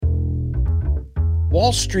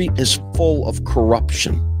Wall Street is full of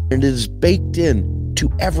corruption, and it is baked in to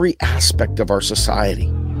every aspect of our society.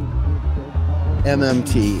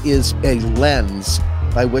 MMT is a lens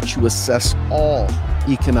by which you assess all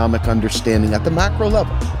economic understanding at the macro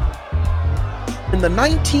level. In the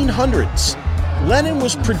 1900s, Lenin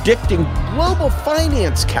was predicting global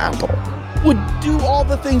finance capital would do all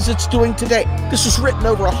the things it's doing today. This was written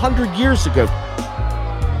over 100 years ago.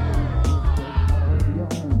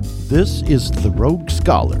 This is The Rogue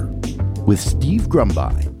Scholar with Steve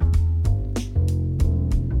Grumby.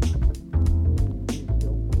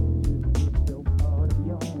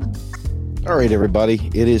 All right, everybody.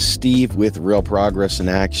 It is Steve with Real Progress in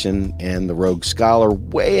Action and The Rogue Scholar,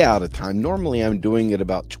 way out of time. Normally, I'm doing it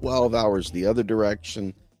about 12 hours the other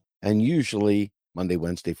direction, and usually Monday,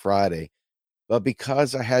 Wednesday, Friday. But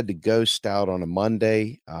because I had to ghost out on a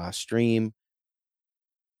Monday stream,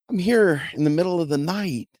 I'm here in the middle of the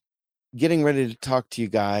night getting ready to talk to you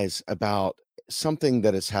guys about something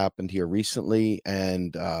that has happened here recently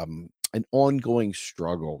and an ongoing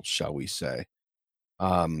struggle, shall we say,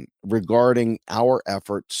 regarding our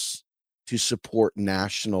efforts to support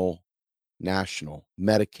national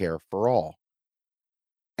Medicare for all.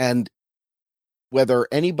 And whether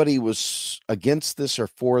anybody was against this or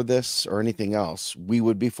for this or anything else, we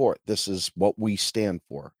would be for it. This is what we stand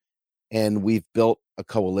for. And we've built a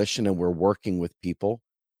coalition and we're working with people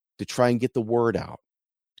to try and get the word out.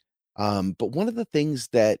 But one of the things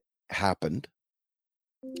that happened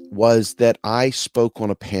was that I spoke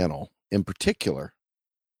on a panel in particular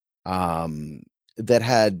that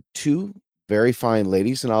had two very fine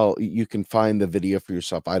ladies, and you can find the video for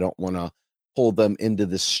yourself. I don't want to pull them into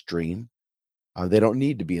this stream. They don't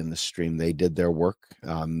need to be in the stream. They did their work.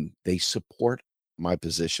 They support my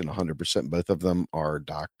position 100%. Both of them are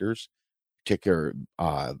doctors, particular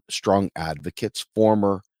strong advocates,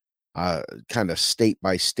 former kind of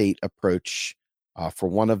state-by-state approach for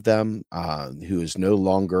one of them, who is no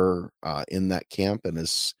longer in that camp and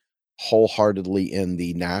is wholeheartedly in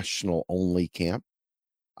the national-only camp,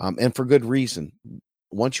 and for good reason.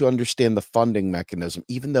 Once you understand the funding mechanism,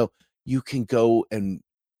 even though you can go and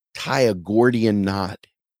tie a Gordian knot,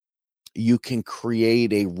 you can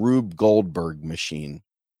create a Rube Goldberg machine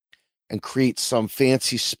and create some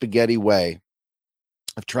fancy spaghetti way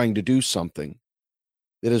of trying to do something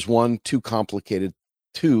that is, one, too complicated,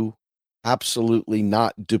 two, absolutely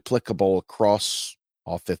not duplicable across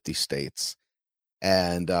all 50 states,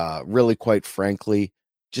 and really, quite frankly,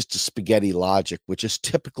 just a spaghetti logic, which is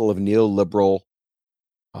typical of neoliberal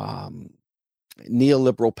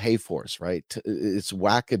pay-fors, right? It's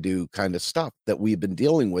wackadoo kind of stuff that we've been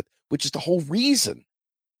dealing with, which is the whole reason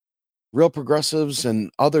real progressives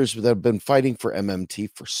and others that have been fighting for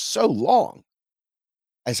MMT for so long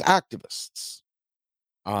as activists,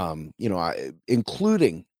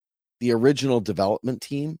 including the original development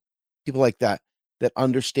team, people like that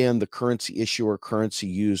understand the currency issuer, currency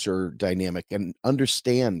user dynamic and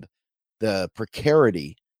understand the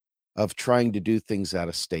precarity of trying to do things at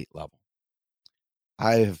a state level.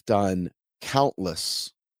 I have done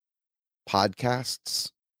countless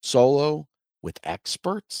podcasts solo with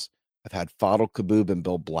experts. I've had Fadl Kaboub and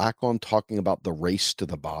Bill Black on talking about the race to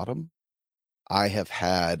the bottom. I have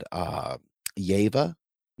had Yeva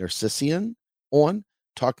Narcissian on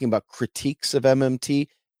talking about critiques of MMT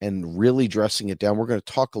and really dressing it down. We're going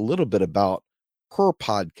to talk a little bit about her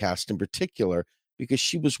podcast in particular, because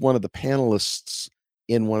she was one of the panelists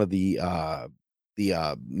in one of the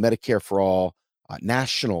Medicare for All,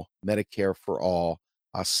 National Medicare for All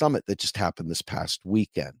summit that just happened this past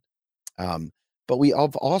weekend. But we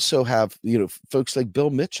also have, folks like Bill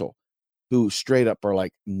Mitchell, who straight up are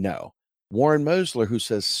like, no. Warren Mosler, who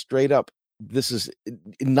says straight up, this is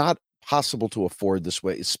not possible to afford this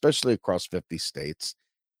way, especially across 50 states.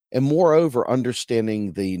 And moreover,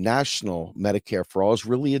 understanding the national Medicare for all is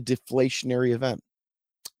really a deflationary event.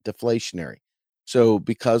 Deflationary. So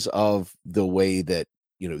because of the way that,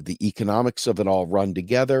 the economics of it all run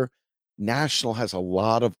together, national has a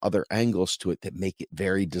lot of other angles to it that make it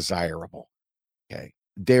very desirable. Okay.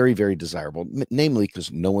 Very, very desirable, namely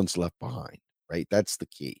because no one's left behind, right? That's the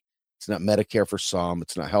key. It's not Medicare for some.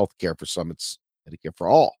 It's not health care for some. It's Medicare for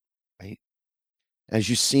all, right? As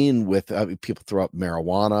you've seen with people throw up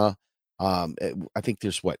marijuana. I think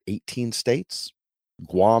there's 18 states,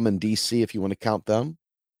 Guam and DC, if you want to count them.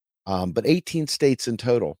 But 18 states in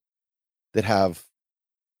total that have,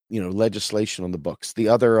 legislation on the books. The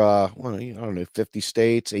other, I don't know, 50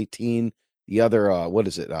 states, 18. The other,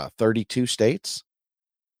 32 states.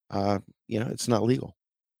 It's not legal.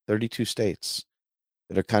 32 states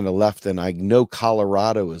that are kind of left. And I know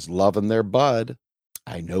Colorado is loving their bud.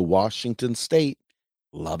 I know Washington State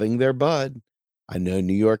loving their bud. I know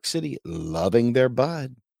New York City, loving their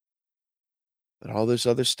bud. But all those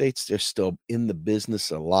other states, they're still in the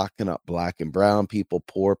business of locking up black and brown people,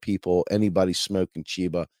 poor people, anybody smoking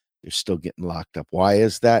Chiba, they're still getting locked up. Why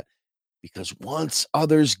is that? Because once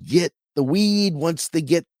others get the weed, once they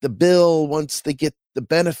get the bill, once they get the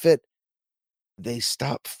benefit, they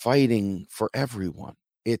stop fighting for everyone.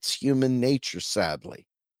 It's human nature, sadly.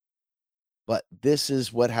 But this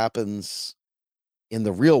is what happens in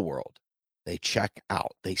the real world. They check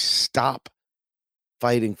out, they stop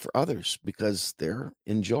fighting for others because they're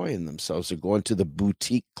enjoying themselves. They're going to the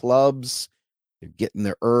boutique clubs, they're getting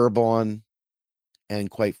their herb on. And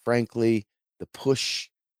quite frankly, the push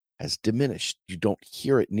has diminished. You don't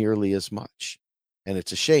hear it nearly as much. And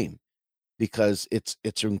it's a shame because it's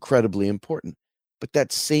incredibly important. But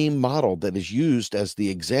that same model that is used as the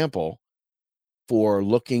example for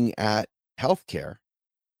looking at healthcare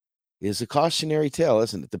is a cautionary tale,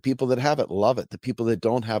 isn't it? The people that have it love it. The people that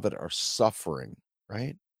don't have it are suffering,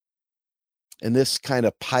 right? And this kind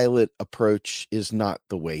of pilot approach is not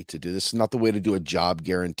the way to do this. It's not the way to do a job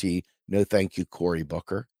guarantee. No, thank you, Cory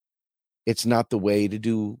Booker. It's not the way to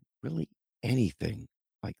do really anything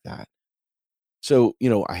like that. So,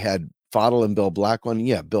 I had Fadl and Bill Black on.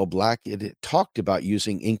 Yeah, Bill Black, it talked about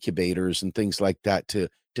using incubators and things like that to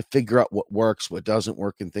figure out what works, what doesn't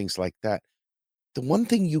work, and things like that. The one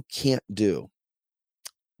thing you can't do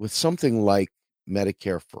with something like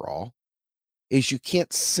Medicare for All is you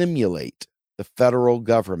can't simulate the federal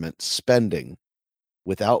government spending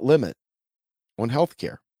without limit on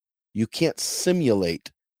healthcare. You can't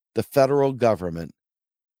simulate the federal government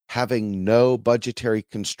having no budgetary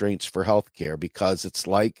constraints for healthcare because it's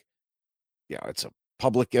like, it's a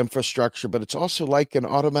public infrastructure, but it's also like an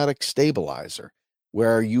automatic stabilizer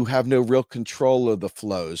where you have no real control of the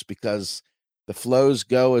flows because the flows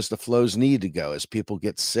go as the flows need to go. As people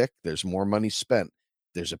get sick, there's more money spent.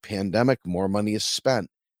 If there's a pandemic, more money is spent.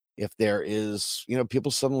 If there is,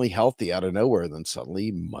 people suddenly healthy out of nowhere, then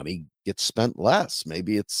suddenly money gets spent less.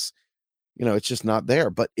 Maybe it's, it's just not there,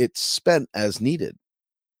 but it's spent as needed.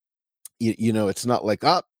 It's not like,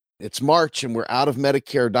 it's March and we're out of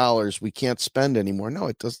Medicare dollars. We can't spend anymore. No,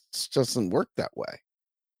 it doesn't work that way.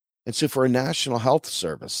 And so for a national health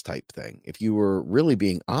service type thing, if you were really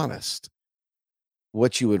being honest,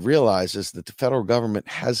 what you would realize is that the federal government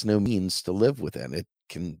has no means to live within. It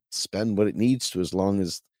can spend what it needs to as long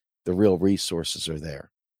as the real resources are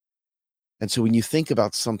there. And so when you think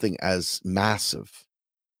about something as massive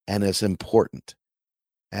and as important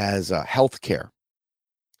as healthcare,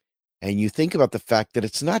 and you think about the fact that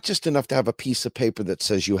it's not just enough to have a piece of paper that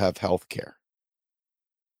says you have health care.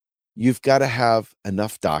 You've got to have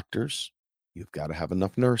enough doctors. You've got to have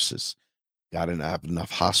enough nurses. Got to have enough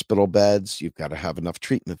hospital beds. You've got to have enough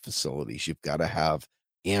treatment facilities. You've got to have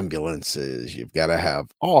ambulances. You've got to have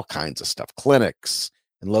all kinds of stuff, clinics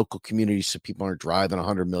and local communities so people aren't driving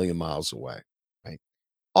 100 million miles away, right?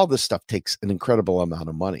 All this stuff takes an incredible amount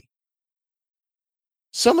of money.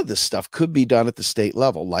 Some of this stuff could be done at the state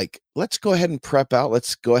level. Like, let's go ahead and prep out.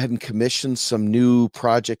 Let's go ahead and commission some new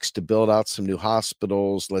projects to build out some new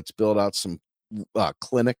hospitals. Let's build out some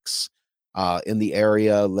clinics in the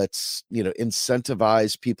area. Let's,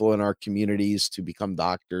 incentivize people in our communities to become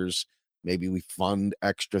doctors. Maybe we fund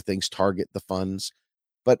extra things, target the funds.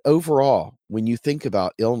 But overall, when you think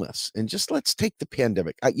about illness, and just let's take the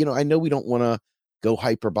pandemic, I know we don't want to go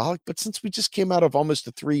hyperbolic, but since we just came out of almost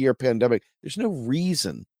a 3-year pandemic, there's no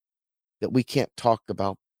reason that we can't talk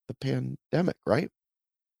about the pandemic, right?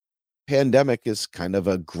 Pandemic is kind of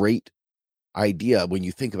a great idea when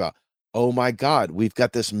you think about, oh my God, we've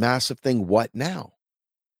got this massive thing. What now?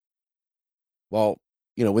 Well,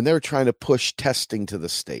 when they were trying to push testing to the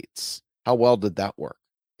states, how well did that work?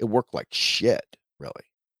 It worked like shit, really,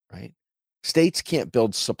 right? States can't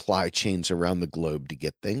build supply chains around the globe to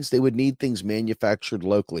get things. They would need things manufactured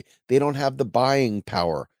locally. They don't have the buying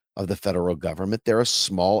power of the federal government. They're a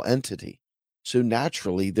small entity. So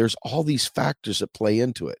naturally, there's all these factors that play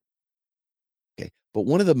into it. Okay. But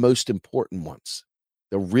one of the most important ones,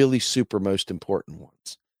 the really super most important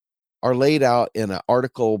ones, are laid out in an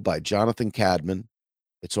article by Jonathan Cadman.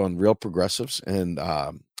 It's on Real Progressives, and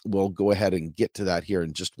we'll go ahead and get to that here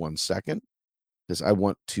in just one second, because I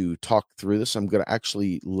want to talk through this. I'm going to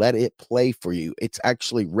actually let it play for you. It's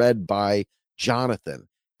actually read by Jonathan,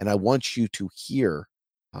 and I want you to hear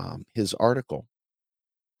his article.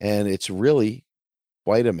 And it's really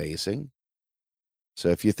quite amazing. So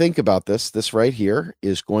if you think about this right here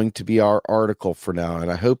is going to be our article for now.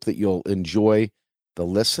 And I hope that you'll enjoy the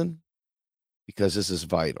listen because this is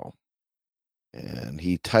vital. And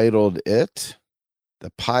he titled it,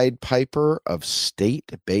 the Pied Piper of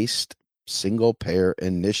state-based single-payer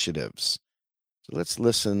initiatives. So let's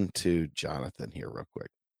listen to Jonathan here real quick.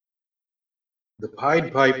 The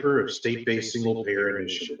Pied Piper of state-based single-payer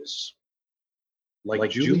initiatives. Like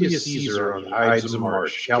Julius Caesar on the Ides of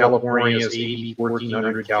March, California's AB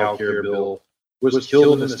 1400 CalCare bill was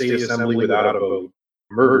killed in the state assembly without a vote,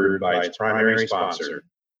 murdered by its primary sponsor.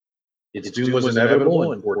 Its doom was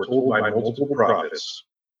inevitable and foretold by multiple prophets.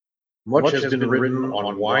 Much has been written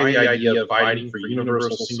on why the idea of fighting for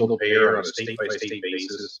universal single-payer on a state-by-state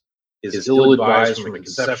basis is ill-advised from a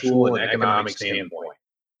conceptual and economic standpoint.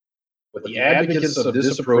 But the advocates of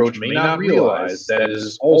this approach may not realize that it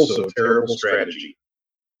is also a terrible strategy.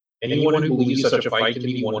 Anyone who believes such a fight can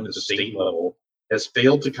be won at the state level has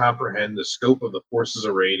failed to comprehend the scope of the forces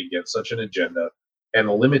arrayed against such an agenda and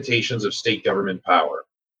the limitations of state government power.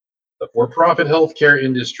 The for-profit healthcare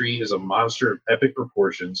industry is a monster of epic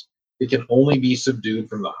proportions. It can only be subdued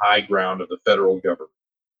from the high ground of the federal government.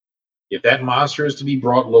 If that monster is to be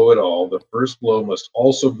brought low at all, the first blow must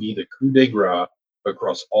also be the coup de grace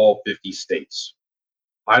across all 50 states.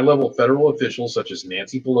 High-level federal officials such as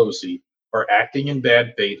Nancy Pelosi are acting in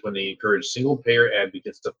bad faith when they encourage single-payer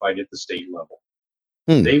advocates to fight at the state level.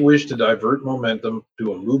 They wish to divert momentum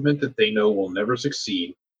to a movement that they know will never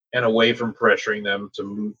succeed and away from pressuring them to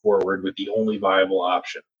move forward with the only viable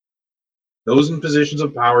option. Those in positions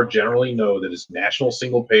of power generally know that it's national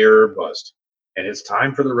single-payer or bust, and it's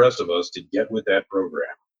time for the rest of us to get with that program.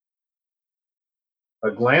 A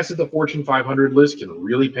glance at the Fortune 500 list can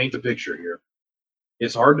really paint the picture here.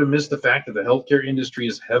 It's hard to miss the fact that the healthcare industry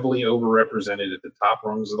is heavily overrepresented at the top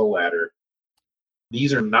rungs of the ladder.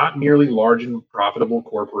 These are not merely large and profitable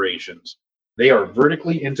corporations. They are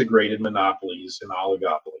vertically integrated monopolies and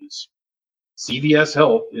oligopolies. CVS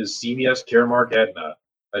Health is CVS Caremark Aetna,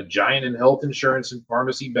 a giant in health insurance and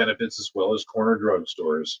pharmacy benefits as well as corner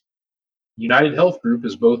drugstores. United Health Group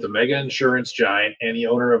is both a mega insurance giant and the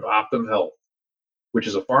owner of Optum Health, which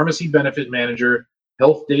is a pharmacy benefit manager,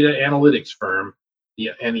 health data analytics firm,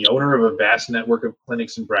 and the owner of a vast network of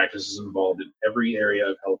clinics and practices involved in every area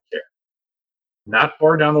of healthcare. Not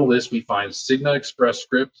far down the list, we find Cigna Express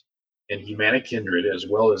Script and Humana Kindred, as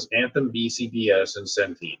well as Anthem BCBS and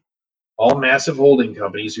Centene, all massive holding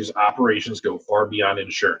companies whose operations go far beyond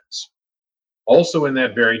insurance. Also in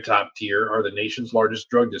that very top tier are the nation's largest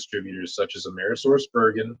drug distributors such as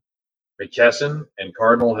AmerisourceBergen, McKesson, and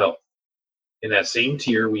Cardinal Health. In that same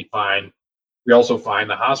tier, we also find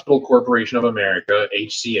the Hospital Corporation of America,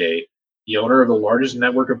 HCA, the owner of the largest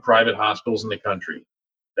network of private hospitals in the country.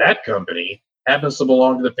 That company happens to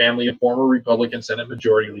belong to the family of former Republican Senate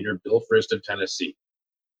Majority Leader Bill Frist of Tennessee.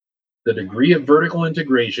 The degree of vertical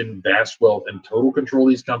integration, vast wealth, and total control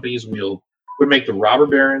these companies wield would make the robber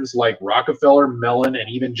barons like Rockefeller, Mellon, and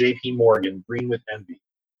even J.P. Morgan green with envy.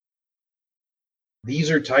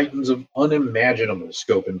 These are titans of unimaginable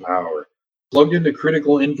scope and power, plugged into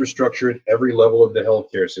critical infrastructure at every level of the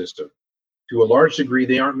healthcare system. To a large degree,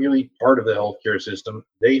 they aren't merely part of the healthcare system,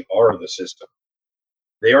 they are the system.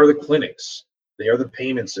 They are the clinics, they are the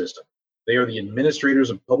payment system, they are the administrators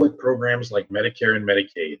of public programs like Medicare and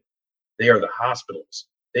Medicaid, they are the hospitals,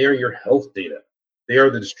 they are your health data, they are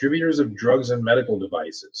the distributors of drugs and medical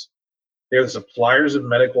devices, they are the suppliers of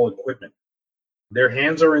medical equipment. Their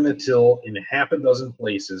hands are in the till in half a dozen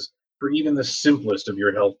places for even the simplest of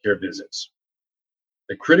your healthcare visits.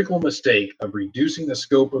 The critical mistake of reducing the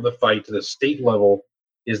scope of the fight to the state level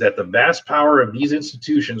is that the vast power of these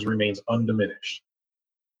institutions remains undiminished.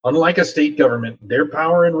 Unlike a state government, their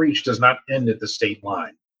power and reach does not end at the state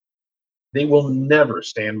line. They will never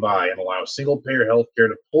stand by and allow single-payer healthcare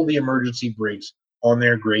to pull the emergency brakes on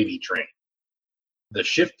their gravy train. The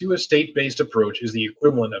shift to a state-based approach is the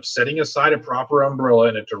equivalent of setting aside a proper umbrella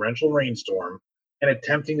in a torrential rainstorm and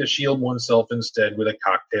attempting to shield oneself instead with a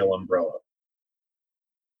cocktail umbrella.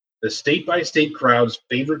 The state-by-state crowd's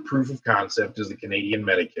favorite proof of concept is the Canadian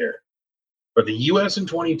Medicare. But the US in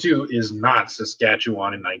 22 is not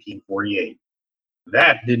Saskatchewan in 1948.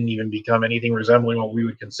 That didn't even become anything resembling what we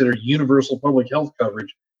would consider universal public health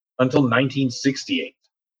coverage until 1968,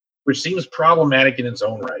 which seems problematic in its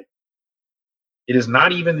own right. It is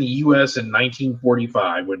not even the US in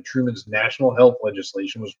 1945 when Truman's national health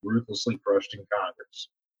legislation was ruthlessly crushed in Congress.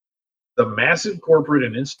 The massive corporate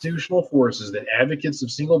and institutional forces that advocates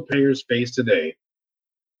of single payers face today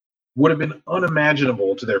would have been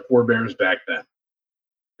unimaginable to their forebears back then.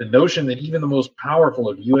 The notion that even the most powerful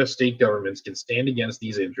of US state governments can stand against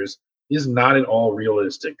these interests is not at all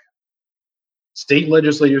realistic. State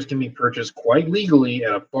legislators can be purchased quite legally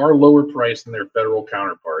at a far lower price than their federal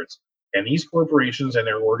counterparts, and these corporations and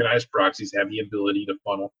their organized proxies have the ability to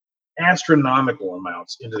funnel astronomical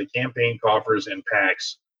amounts into the campaign coffers and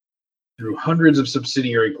PACs through hundreds of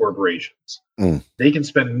subsidiary corporations. They can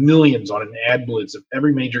spend millions on an ad blitz of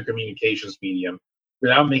every major communications medium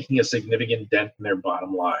without making a significant dent in their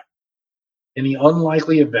bottom line. In the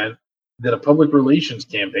unlikely event that a public relations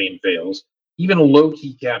campaign fails, even a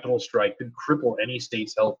low-key capital strike could cripple any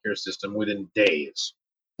state's healthcare system within days,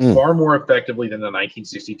 far more effectively than the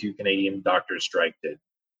 1962 Canadian doctors' strike did.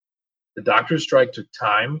 The doctors' strike took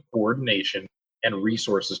time, coordination, and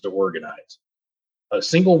resources to organize. A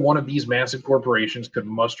single one of these massive corporations could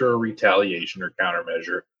muster a retaliation or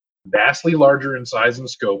countermeasure vastly larger in size and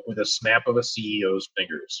scope with a snap of a CEO's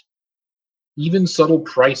fingers. Even subtle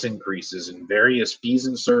price increases in various fees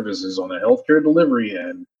and services on the healthcare delivery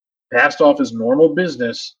end, passed off as normal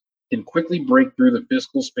business, can quickly break through the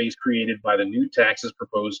fiscal space created by the new taxes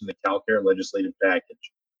proposed in the CalCare legislative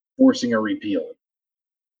package, forcing a repeal.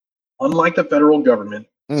 Unlike the federal government,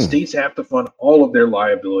 states have to fund all of their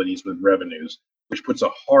liabilities with revenues, which puts a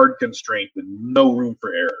hard constraint with no room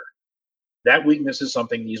for error. That weakness is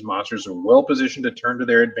something these monsters are well positioned to turn to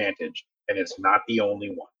their advantage, and it's not the only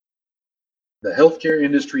one. The healthcare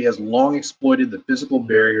industry has long exploited the physical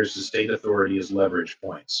barriers to state authority as leverage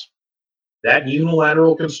points. That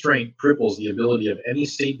unilateral constraint cripples the ability of any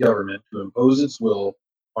state government to impose its will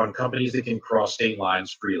on companies that can cross state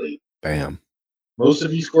lines freely. Bam. Most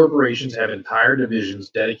of these corporations have entire divisions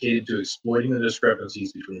dedicated to exploiting the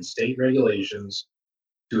discrepancies between state regulations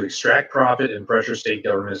to extract profit and pressure state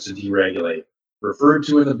governments to deregulate, referred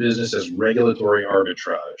to in the business as regulatory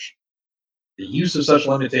arbitrage. The use of such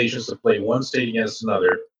limitations to play one state against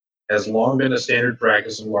another has long been a standard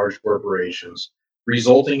practice of large corporations,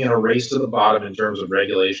 resulting in a race to the bottom in terms of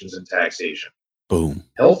regulations and taxation. Boom.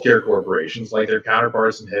 Healthcare corporations, like their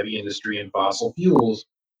counterparts in heavy industry and fossil fuels,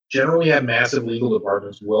 generally have massive legal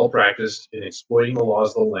departments well practiced in exploiting the laws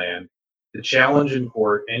of the land to challenge in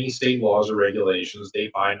court any state laws or regulations they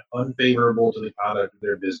find unfavorable to the conduct of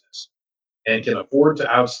their business, and can afford to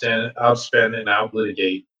outspend and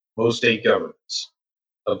outlitigate most state governments.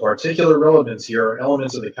 Of particular relevance here are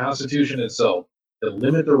elements of the Constitution itself that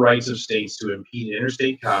limit the rights of states to impede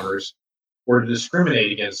interstate commerce or to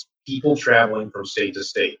discriminate against people traveling from state to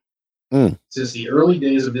state. Since the early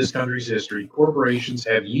days of this country's history, corporations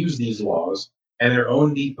have used these laws and their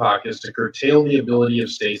own deep pockets to curtail the ability of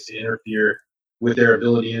states to interfere with their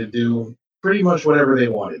ability to do pretty much whatever they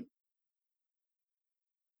wanted.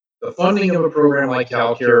 The funding of a program like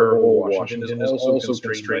CalCare or Washington is also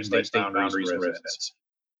constrained by state boundaries and residency.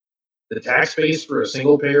 The tax base for a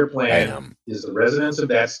single-payer plan is the residents of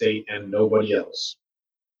that state and nobody else.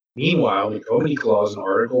 Meanwhile, the Comity Clause in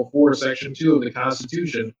Article 4, Section 2 of the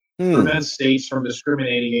Constitution prevents states from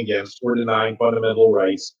discriminating against or denying fundamental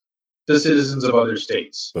rights to citizens of other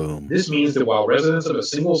states. Boom. This means that while residents of a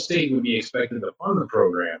single state would be expected to fund the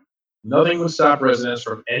program, nothing would stop residents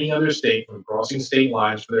from any other state from crossing state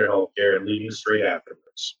lines for their health care and leaving straight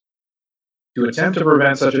afterwards. To attempt to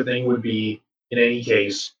prevent such a thing would be, in any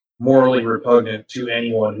case, morally repugnant to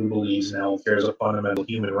anyone who believes in health care as a fundamental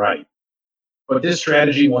human right. But this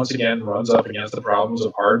strategy once again runs up against the problems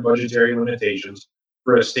of hard budgetary limitations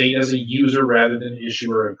for a state as a user rather than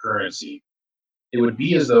issuer of currency. It would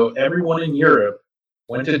be as though everyone in Europe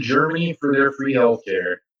went to Germany for their free health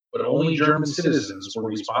care, but only German citizens were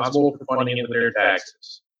responsible for funding it with their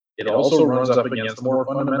taxes. It also runs up against the more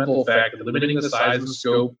fundamental fact that limiting the size and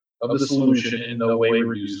scope of the solution in no way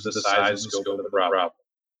reduces the size and scope of the problem.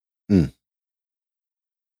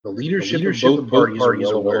 The leadership of both parties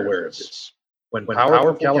are well aware of this. When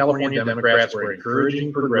powerful California Democrats were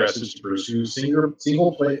encouraging progressives to pursue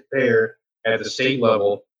single-payer at the state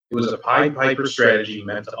level, it was a Pied Piper strategy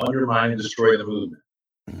meant to undermine and destroy the movement.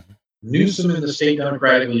 Newsom and the state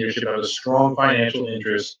Democratic leadership have a strong financial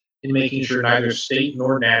interest in making sure neither state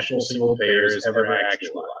nor national single-payer is ever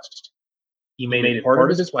actualized. He made it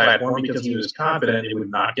part of his platform because he was confident it would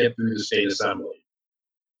not get through the state assembly.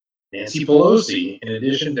 Nancy Pelosi, in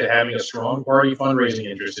addition to having a strong party fundraising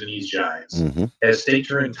interest in these giants, has staked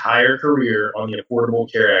her entire career on the Affordable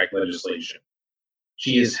Care Act legislation.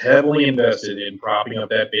 She is heavily invested in propping up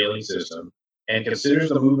that failing system and considers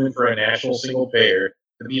the movement for a national single payer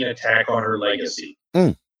to be an attack on her legacy.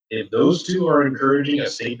 If those two are encouraging a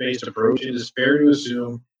state-based approach, it is fair to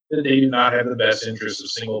assume that they do not have the best interests of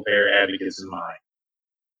single-payer advocates in mind.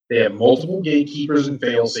 They have multiple gatekeepers and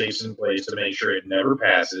fail-safes in place to make sure it never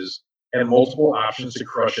passes, and multiple options to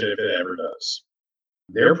crush it if it ever does.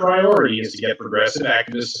 Their priority is to get progressive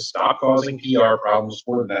activists to stop causing PR problems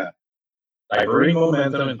for them. Diverting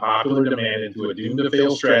momentum and popular demand into a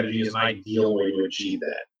doomed-to-fail strategy is an ideal way to achieve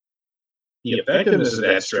that. The effectiveness of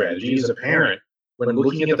that strategy is apparent when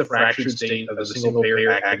looking at the fractured state of the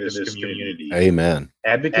single-payer activist community. Amen.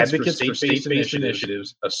 Advocates for state-based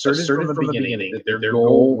initiatives asserted from the beginning that their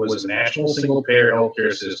goal was a national single-payer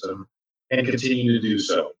healthcare system and continue to do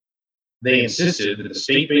so. They insisted that the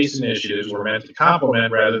state-based initiatives were meant to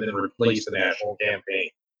complement rather than replace the national campaign.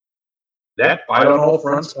 That fight on all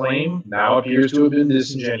fronts claim now appears to have been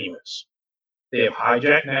disingenuous. They have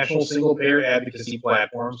hijacked national single-payer advocacy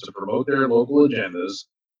platforms to promote their local agendas,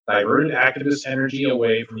 diverted activist energy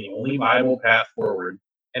away from the only viable path forward,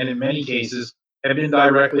 and in many cases have been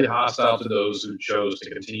directly hostile to those who chose to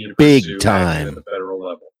continue to pursue action at the federal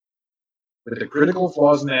level. With the critical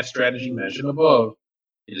flaws in that strategy mentioned above,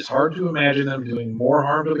 it is hard to imagine them doing more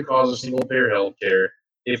harm to the cause of single-payer healthcare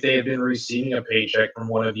if they had been receiving a paycheck from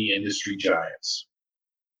one of the industry giants.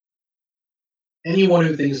 Anyone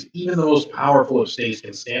who thinks even the most powerful of states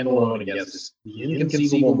can stand alone against the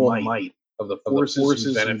inconceivable might of the forces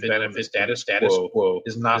who benefit status quo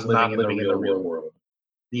is not living in the real world.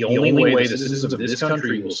 The only way the citizens of this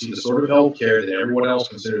country will see the sort of healthcare that everyone else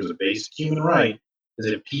considers a basic human right is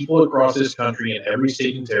if people across this country in every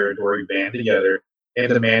state and territory band together and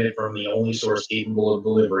demand it from the only source capable of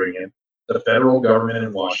delivering it, the federal government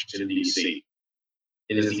in Washington, D.C.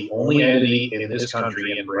 It is the only entity in this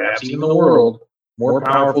country, and perhaps even the world, more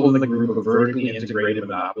powerful than the group of vertically integrated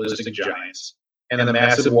monopolistic giants and the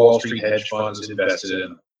massive Wall Street hedge funds invested in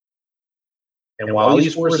them. And while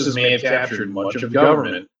these forces may have captured much of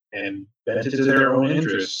government and bent it to their own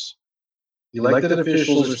interests, elected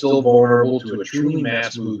officials are still vulnerable to a truly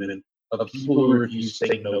mass movement of people who refuse to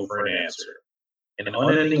take no for an answer. An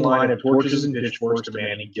unending line of torches and pitchforks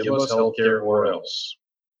demanding give us healthcare or else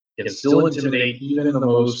can still intimidate even the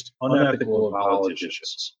most unethical of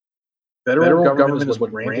politicians. Federal government is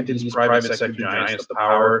what granted these private sector giants the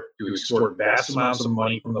power to extort vast amounts of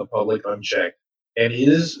money from the public unchecked, and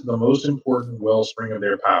is the most important wellspring of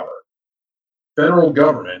their power. Federal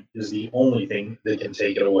government is the only thing that can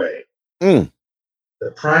take it away. The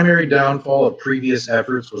primary downfall of previous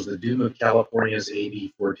efforts was the doom of California's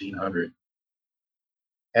AB 1400.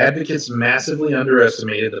 Advocates massively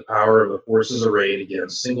underestimated the power of the forces arrayed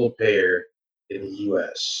against single payer in the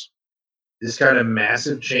U.S. This kind of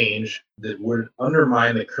massive change that would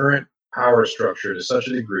undermine the current power structure to such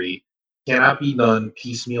a degree cannot be done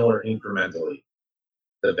piecemeal or incrementally.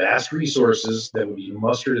 The vast resources that would be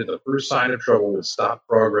mustered at the first sign of trouble would stop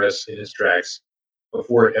progress in its tracks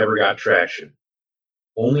before it ever got traction.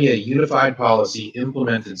 Only a unified policy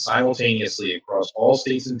implemented simultaneously across all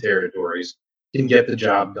states and territories can get the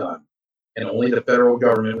job done, and only the federal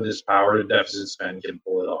government with its power to deficit spend can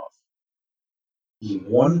pull it off. The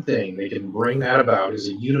one thing that can bring that about is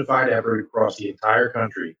a unified effort across the entire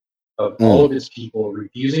country of all of its people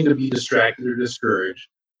refusing to be distracted or discouraged,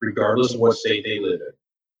 regardless of what state they live in.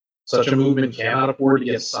 Such a movement cannot afford to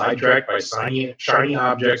get sidetracked by shiny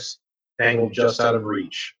objects tangled just out of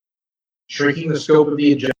reach. Shrinking the scope of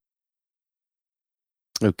the agenda.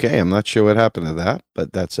 Okay, I'm not sure what happened to that,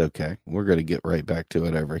 but that's okay. We're going to get right back to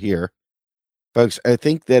it over here. Folks, I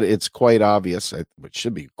think that it's quite obvious, it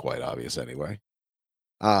should be quite obvious anyway,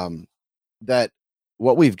 that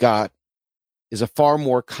what we've got is a far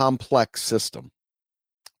more complex system,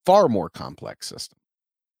 far more complex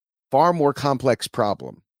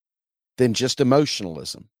problem than just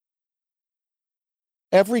emotionalism.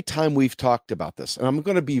 Every time we've talked about this, and I'm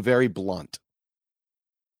going to be very blunt,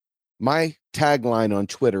 my tagline on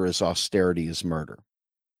Twitter is austerity is murder.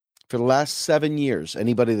 For the last 7 years,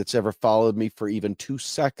 anybody that's ever followed me for even 2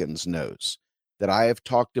 seconds knows that I have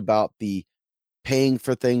talked about the paying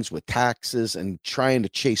for things with taxes and trying to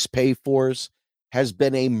chase pay-fors has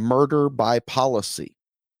been a murder by policy.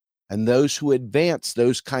 And those who advance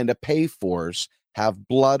those kind of pay-fors have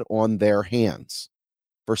blood on their hands.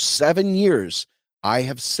 For 7 years, I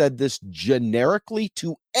have said this generically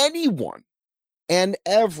to anyone and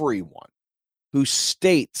everyone who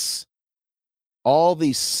states all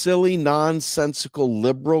these silly, nonsensical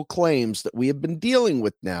liberal claims that we have been dealing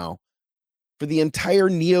with now for the entire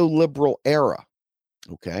neoliberal era.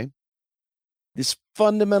 Okay? This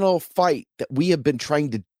fundamental fight that we have been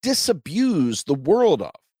trying to disabuse the world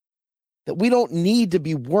of, that we don't need to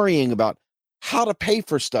be worrying about how to pay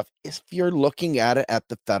for stuff if you're looking at it at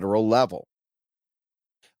the federal level.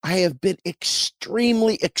 I have been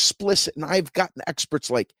extremely explicit, and I've gotten experts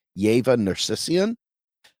like Yeva Narcissian,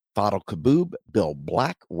 Fadl Kaboub, Bill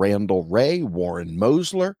Black, Randall Ray, Warren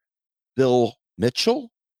Mosler, Bill Mitchell,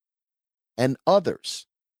 and others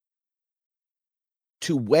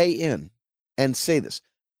to weigh in and say this.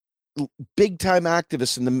 Big-time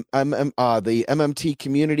activists in the MMT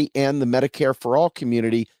community and the Medicare for All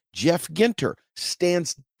community Jeff Ginter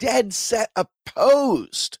stands dead set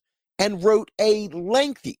opposed and wrote a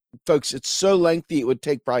lengthy, folks, it's so lengthy it would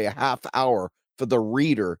take probably a half hour for the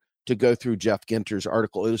reader to go through Jeff Ginter's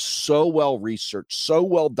article. It is so well researched, so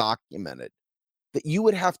well documented, that you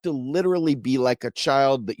would have to literally be like a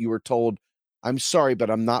child that you were told, I'm sorry, but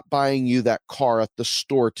I'm not buying you that car at the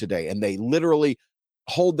store today. And they literally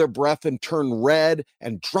hold their breath and turn red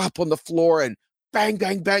and drop on the floor and bang,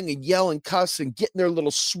 bang, bang, and yell and cuss and get in their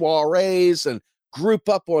little soirees and group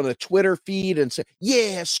up on a Twitter feed and say,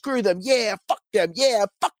 yeah, screw them. Yeah, fuck them. Yeah,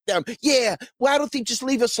 fuck them. Yeah. Why don't they just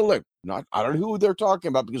leave us alone? I don't know who they're talking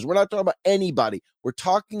about, because we're not talking about anybody. We're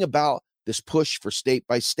talking about this push for state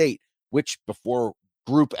by state, which before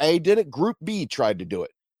Group A did it, Group B tried to do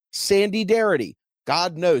it. Sandy Darity,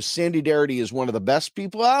 God knows Sandy Darity is one of the best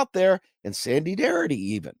people out there, and Sandy Darity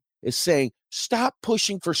even is saying, stop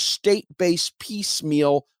pushing for state-based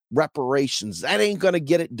piecemeal reparations. That ain't going to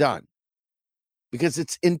get it done, because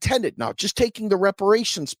it's intended, not just taking the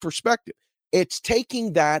reparations perspective. It's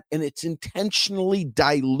taking that and it's intentionally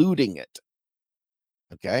diluting it.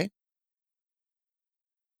 Okay?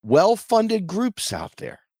 Well-funded groups out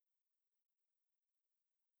there.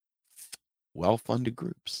 Well-funded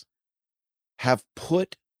groups have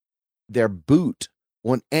put their boot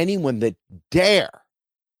on anyone that dare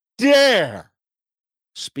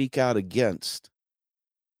speak out against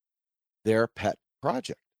their pet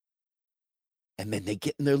project. And then they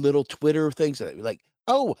get in their little Twitter things and they're like,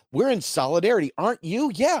 oh, we're in solidarity, aren't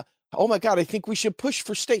you? Yeah. Oh my God, I think we should push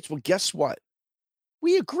for states. Well, guess what?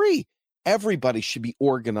 We agree. Everybody should be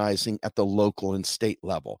organizing at the local and state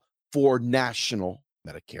level for national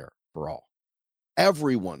Medicare for all.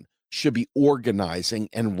 Everyone should be organizing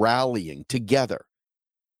and rallying together,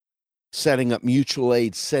 setting up mutual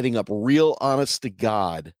aid, setting up real honest to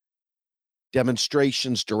God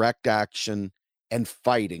demonstrations, direct action, and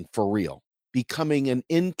fighting for real, becoming an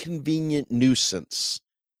inconvenient nuisance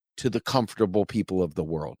to the comfortable people of the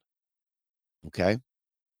world. Okay?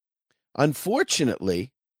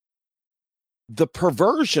 Unfortunately, the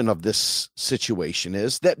perversion of this situation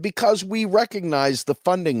is that because we recognize the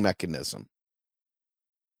funding mechanism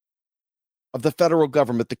of the federal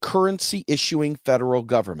government, the currency issuing federal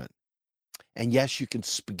government, and yes, you can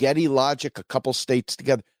spaghetti logic a couple states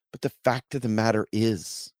together, but the fact of the matter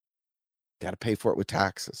is, you got to pay for it with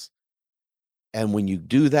taxes. And when you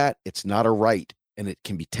do that, it's not a right, and it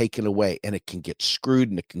can be taken away, and it can get screwed,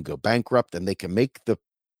 and it can go bankrupt, and they can make the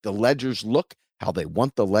ledgers look how they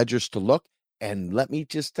want the ledgers to look. And let me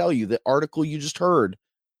just tell you, the article you just heard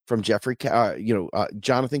from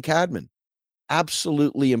Jonathan Cadman,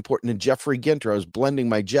 absolutely important. And Jeffrey Ginter, I was blending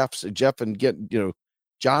my Jeff and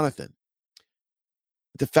Jonathan.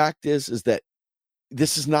 The fact is that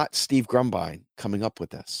this is not Steve Grumbine coming up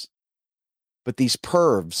with this, but these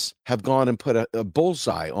pervs have gone and put a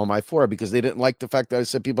bullseye on my forehead because they didn't like the fact that I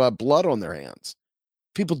said people have blood on their hands.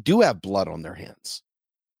 People do have blood on their hands.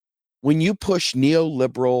 When you push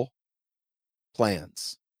neoliberal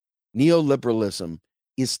plans, neoliberalism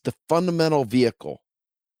is the fundamental vehicle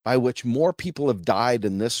by which more people have died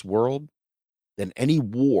in this world than any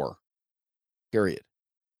war, period.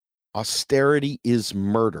 Austerity is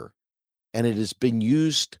murder, and it has been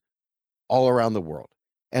used all around the world.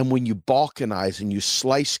 And when you balkanize and you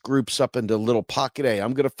slice groups up into little pocket A,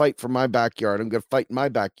 I'm going to fight for my backyard, I'm going to fight in my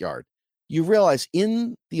backyard, you realize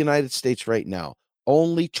in the United States right now,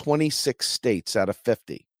 only 26 states out of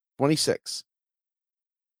 50, 26,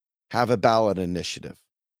 have a ballot initiative.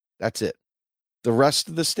 That's it. The rest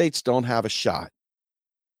of the states don't have a shot.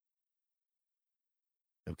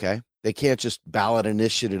 Okay? They can't just ballot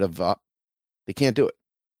initiative up. They can't do it.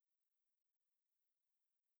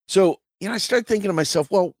 So, I started thinking to myself,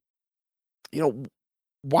 well,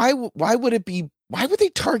 why would they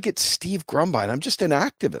target Steve Grumbine? I'm just an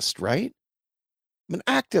activist, right? I'm an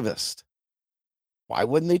activist. Why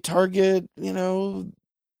wouldn't they target, their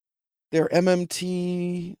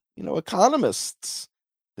MMT, economists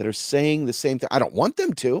that are saying the same thing? I don't want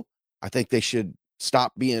them to. I think they should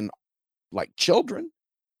stop being like children,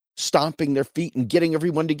 stomping their feet and getting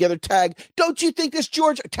everyone together. Tag. Don't you think this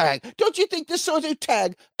Georgia? Tag. Don't you think this so-and-so?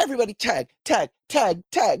 Tag. Everybody tag, tag, tag,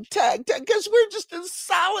 tag, tag, tag. Because we're just in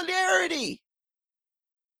solidarity.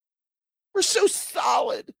 We're so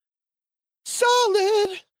solid.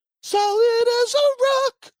 Solid as a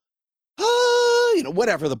rock.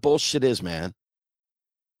 Whatever the bullshit is, man.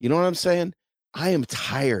 You know what I'm saying? I am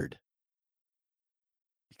tired.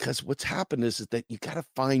 Because what's happened is that you got to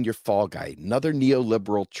find your fall guy. Another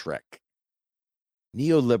neoliberal trick.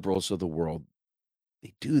 Neoliberals of the world,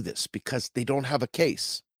 they do this because they don't have a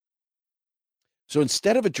case. So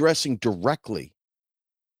instead of addressing directly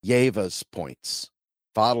Yeva's points,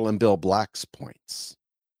 Fadl and Bill Black's points,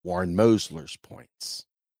 Warren Mosler's points,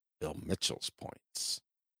 Bill Mitchell's points,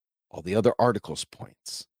 all the other articles'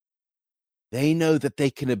 points. They know that they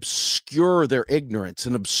can obscure their ignorance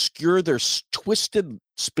and obscure their twisted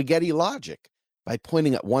spaghetti logic by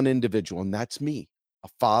pointing at one individual, and that's me, a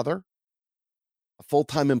father, a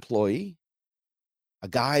full-time employee, a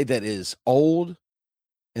guy that is old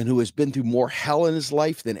and who has been through more hell in his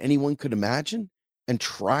life than anyone could imagine, and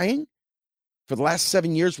trying for the last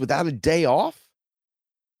 7 years without a day off,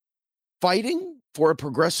 fighting for a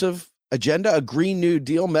progressive agenda, a Green New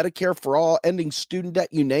Deal, Medicare for all, ending student debt,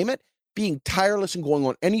 you name it, being tireless and going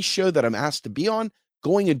on any show that I'm asked to be on,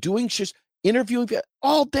 going and doing shows, interviewing people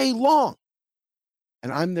all day long.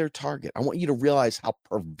 And I'm their target. I want you to realize how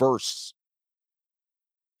perverse,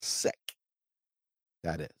 sick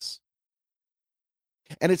that is.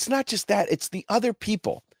 And it's not just that, it's the other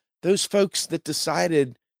people, those folks that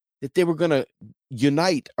decided that they were going to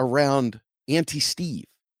unite around anti-Steve.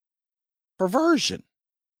 Perversion.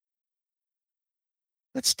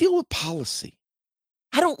 Let's deal with policy.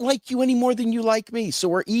 I don't like you any more than you like me, so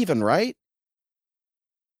we're even, right?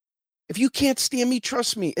 If you can't stand me,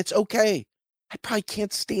 trust me, it's okay. I probably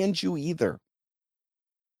can't stand you either.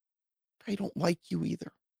 I don't like you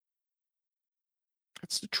either.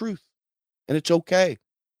 That's the truth. And it's okay.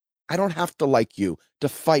 I don't have to like you to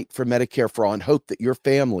fight for Medicare for all and hope that your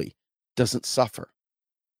family doesn't suffer.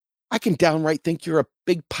 I can downright think you're a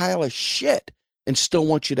big pile of shit and still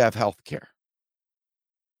want you to have health care.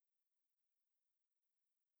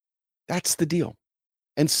 That's the deal.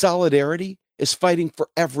 And solidarity is fighting for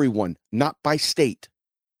everyone, not by state.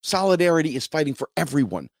 Solidarity is fighting for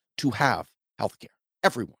everyone to have health care.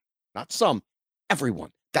 Everyone, not some,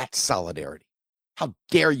 everyone. That's solidarity. How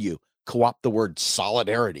dare you co-opt the word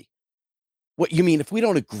solidarity? What you mean, if we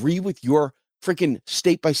don't agree with your freaking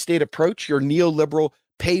state-by-state approach, your neoliberal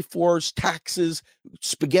pay-fors, taxes,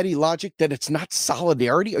 spaghetti logic, that it's not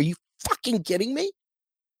solidarity? Are you fucking kidding me?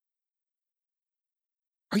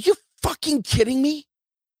 Are you fucking kidding me?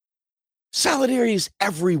 Solidarity is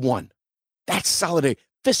everyone. That's solidarity.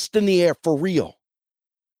 Fist in the air for real.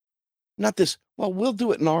 Not this, well, we'll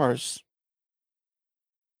do it in ours.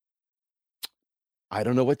 I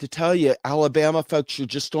don't know what to tell you. Alabama folks, you're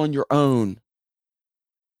just on your own.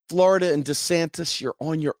 Florida and DeSantis, you're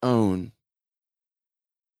on your own.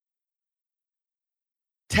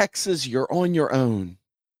 Texas, you're on your own.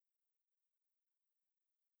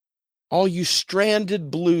 All you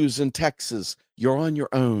stranded blues in Texas, you're on your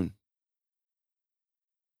own.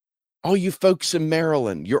 All you folks in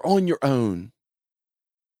Maryland, you're on your own.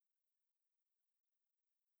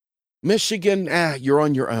 Michigan, you're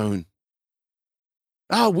on your own.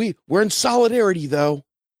 We're in solidarity, though.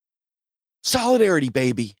 Solidarity,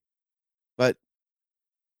 baby. But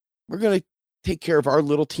we're going to take care of our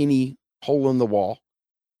little teeny hole in the wall.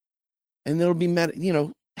 And there'll be,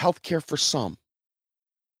 health care for some.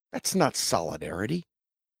 That's not solidarity.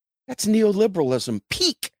 That's neoliberalism,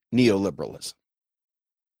 peak neoliberalism.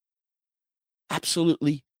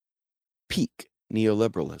 Absolutely peak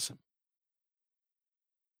neoliberalism.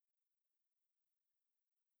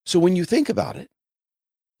 So when you think about it,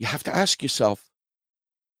 you have to ask yourself,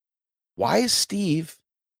 why is Steve,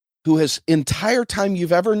 who has entire time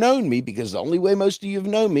you've ever known me, because the only way most of you have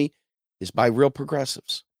known me is by Real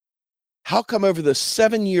Progressives. How come over the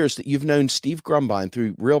 7 years that you've known Steve Grumbine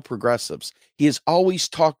through Real Progressives, he has always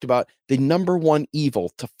talked about the number one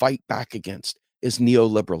evil to fight back against is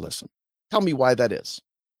neoliberalism? Tell me why that is.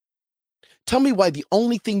 Tell me why the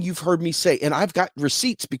only thing you've heard me say, and I've got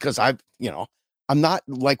receipts because I'm not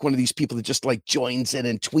like one of these people that just like joins in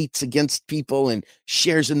and tweets against people and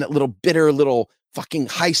shares in that little bitter little fucking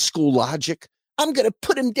high school logic. I'm going to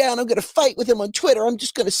put him down. I'm going to fight with him on Twitter. I'm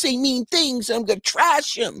just going to say mean things. And I'm going to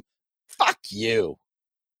trash him. Fuck you.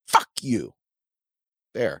 Fuck you.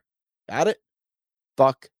 There. Got it?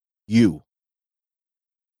 Fuck you.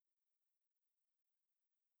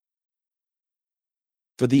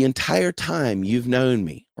 For the entire time you've known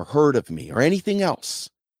me or heard of me or anything else,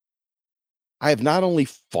 I have not only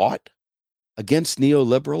fought against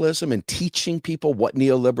neoliberalism and teaching people what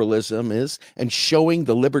neoliberalism is and showing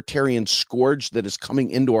the libertarian scourge that is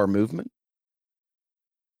coming into our movement,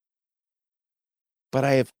 but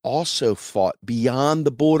I have also fought beyond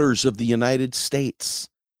the borders of the United States.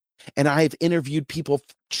 And I have interviewed people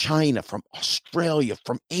from China, from Australia,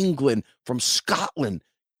 from England, from Scotland,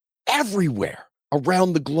 everywhere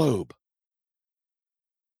around the globe.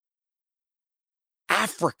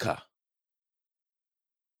 Africa.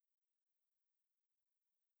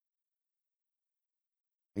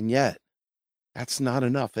 And yet, that's not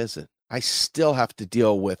enough, is it? I still have to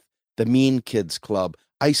deal with the Mean Kids Club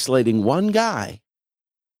isolating one guy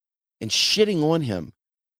and shitting on him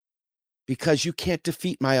because you can't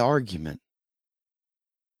defeat my argument.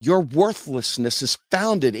 Your worthlessness is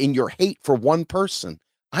founded in your hate for one person.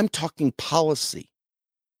 I'm talking policy.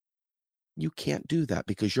 You can't do that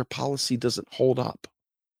because your policy doesn't hold up.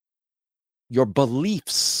 Your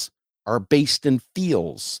beliefs are based in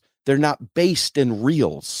feels. They're not based in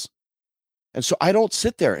reals. And so I don't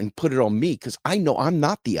sit there and put it on me because I know I'm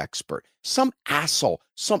not the expert. Some asshole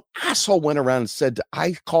went around and said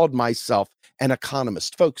I called myself an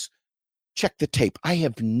economist. Folks, check the tape. I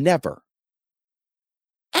have never,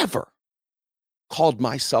 ever called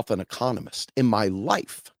myself an economist in my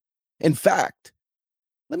life. In fact,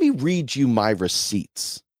 let me read you my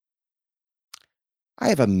receipts. I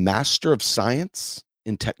have a Master of Science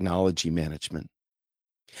in Technology Management.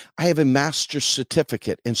 I have a Master's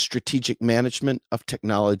Certificate in Strategic Management of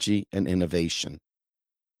Technology and Innovation.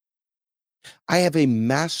 I have a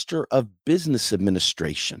Master of Business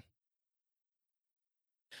Administration.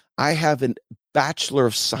 I have a Bachelor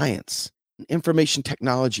of Science in Information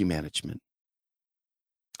Technology Management.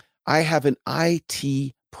 I have an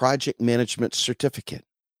IT Project Management Certificate.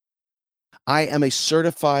 I am a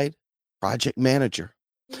certified project manager.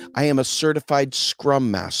 I am a certified Scrum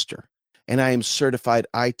Master, and I am certified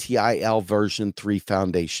ITIL version 3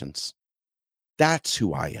 foundations. That's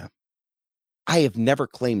who I am. I have never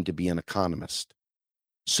claimed to be an economist.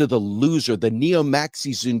 So the loser, the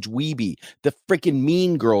neo-maxi zundweeby, the freaking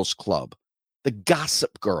Mean Girls Club, the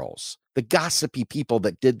gossip girls, the gossipy people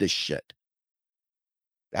that did this shit.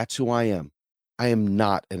 That's who I am. I am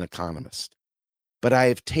not an economist. But I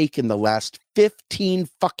have taken the last 15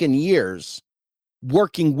 fucking years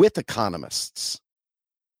working with economists,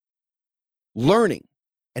 learning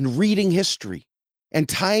and reading history and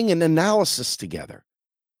tying an analysis together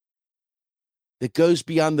that goes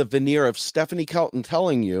beyond the veneer of Stephanie Kelton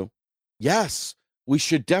telling you, yes, we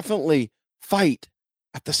should definitely fight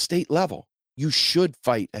at the state level. You should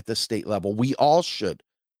fight at the state level. We all should,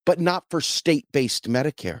 but not for state-based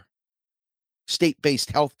Medicare,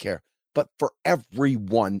 state-based healthcare, but for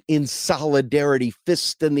everyone in solidarity,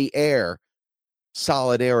 fist in the air,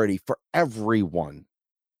 solidarity for everyone.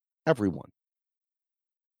 Everyone.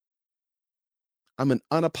 I'm an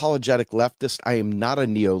unapologetic leftist. I am not a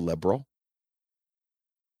neoliberal.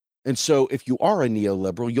 And so if you are a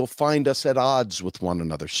neoliberal, you'll find us at odds with one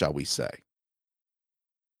another, shall we say.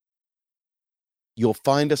 You'll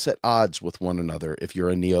find us at odds with one another if you're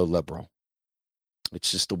a neoliberal.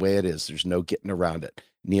 It's just the way it is. There's no getting around it.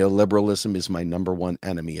 Neoliberalism is my number one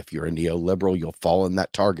enemy. If you're a neoliberal, you'll fall in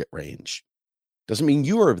that target range. Doesn't mean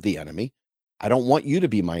you are the enemy. I don't want you to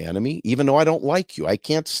be my enemy, even though I don't like you. I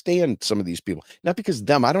can't stand some of these people. Not because of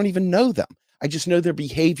them. I don't even know them. I just know their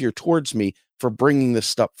behavior towards me for bringing this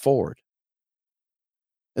stuff forward.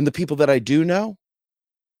 And the people that I do know,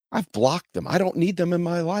 I've blocked them. I don't need them in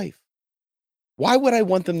my life. Why would I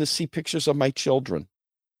want them to see pictures of my children?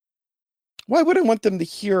 Why would I want them to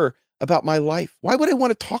hear about my life? Why would I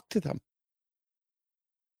want to talk to them?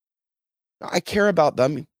 I care about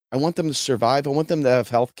them. I want them to survive. I want them to have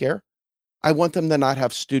health care. I want them to not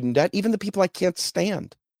have student debt, even the people I can't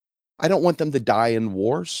stand. I don't want them to die in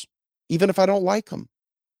wars, even if I don't like them.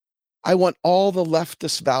 I want all the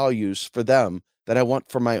leftist values for them that I want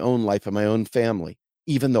for my own life and my own family,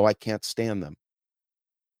 even though I can't stand them.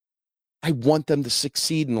 I want them to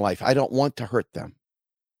succeed in life. I don't want to hurt them.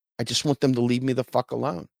 I just want them to leave me the fuck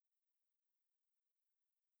alone.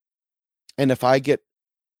 And if I get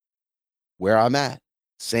where I'm at,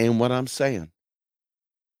 saying what I'm saying,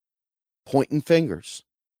 pointing fingers,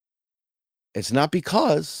 it's not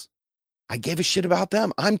because I gave a shit about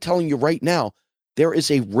them. I'm telling you right now, there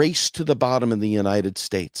is a race to the bottom in the United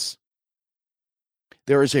States.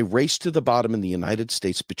 There is a race to the bottom in the United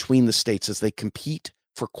States between the states as they compete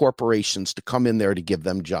for corporations to come in there to give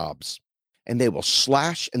them jobs. And they will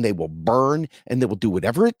slash and they will burn and they will do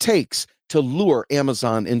whatever it takes to lure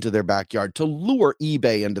Amazon into their backyard, to lure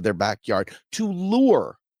eBay into their backyard, to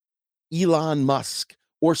lure Elon Musk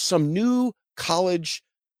or some new college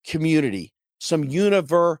community, some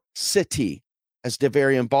university, as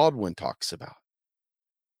Devarian Baldwin talks about,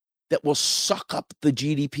 that will suck up the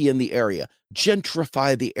GDP in the area,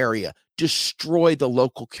 gentrify the area, destroy the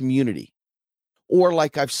local community. Or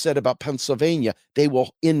like I've said about Pennsylvania, they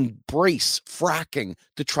will embrace fracking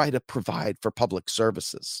to try to provide for public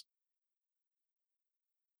services.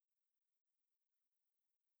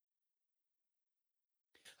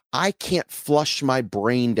 I can't flush my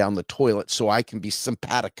brain down the toilet so I can be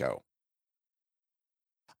simpatico.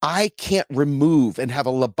 I can't remove and have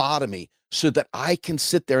a lobotomy so that I can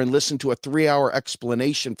sit there and listen to a 3-hour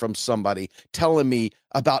explanation from somebody telling me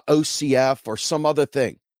about OCF or some other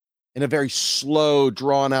thing in a very slow,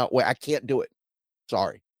 drawn out way. I can't do it.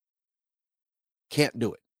 Sorry. Can't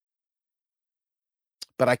do it.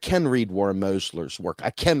 But I can read Warren Mosler's work.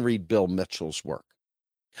 I can read Bill Mitchell's work.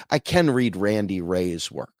 I can read Randy Ray's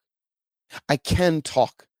work. I can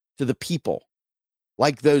talk to the people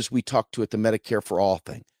like those we talked to at the Medicare for All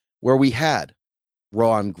thing, where we had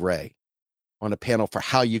Ron Gray on a panel for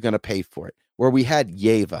how you're going to pay for it, where we had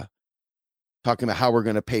Yeva talking about how we're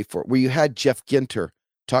going to pay for it, where you had Jeff Ginter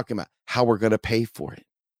talking about how we're going to pay for it.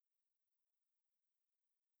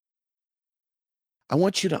 I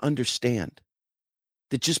want you to understand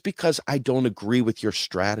that just because I don't agree with your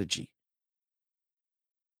strategy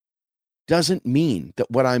doesn't mean that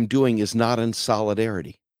what I'm doing is not in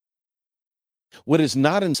solidarity. What is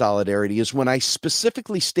not in solidarity is when I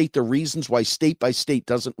specifically state the reasons why state by state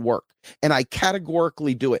doesn't work, and I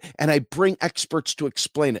categorically do it, and I bring experts to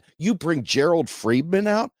explain it. You bring Gerald Friedman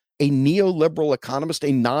out, a neoliberal economist,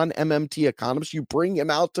 a non-MMT economist, you bring him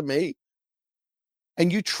out to me,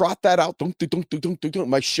 and you trot that out,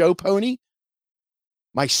 my show pony,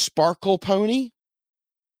 my sparkle pony,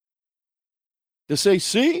 to say,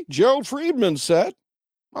 see, Gerald Friedman said,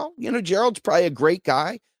 well, Gerald's probably a great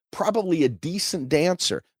guy, probably a decent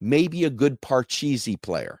dancer, maybe a good Parcheesi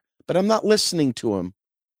player, but I'm not listening to him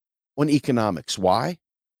on economics. Why?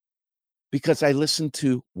 Because I listen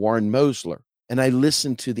to Warren Mosler and I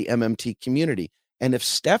listen to the MMT community. And if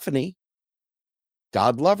Stephanie,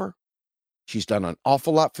 God love her, she's done an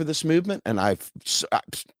awful lot for this movement. And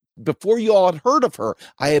before you all had heard of her,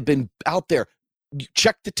 I have been out there.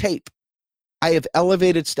 Check the tape. I have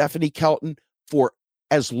elevated Stephanie Kelton for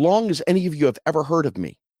as long as any of you have ever heard of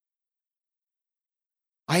me.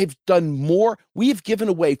 I have done more. We have given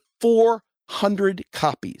away 400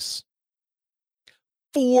 copies.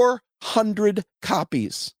 400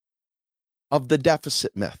 copies of The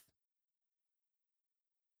Deficit Myth.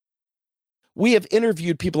 We have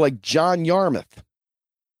interviewed people like John Yarmouth.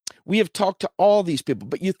 We have talked to all these people.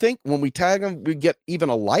 But you think when we tag them, we get even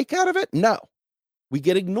a like out of it? No. We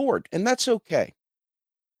get ignored, and that's okay.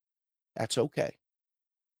 That's okay.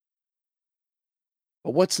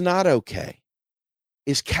 But what's not okay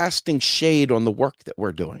is casting shade on the work that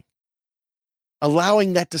we're doing.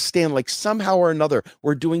 Allowing that to stand like somehow or another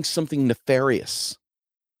we're doing something nefarious.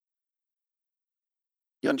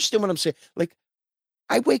 You understand what I'm saying? Like,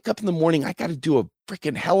 I wake up in the morning, I got to do a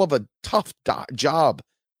freaking hell of a tough job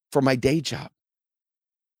for my day job.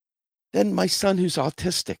 Then my son who's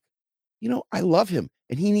autistic, I love him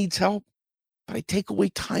and he needs help, but I take away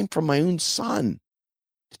time from my own son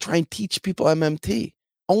to try and teach people MMT,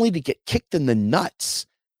 only to get kicked in the nuts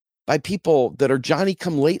by people that are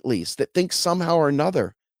Johnny-come-latelys that think somehow or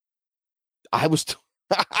another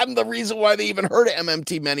I'm the reason why they even heard of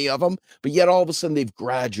MMT, many of them, but yet all of a sudden they've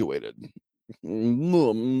graduated.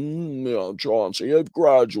 Chauncey, you've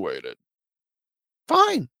graduated.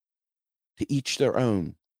 Fine. To each their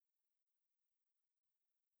own.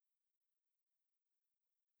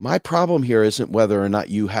 My problem here isn't whether or not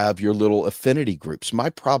you have your little affinity groups. My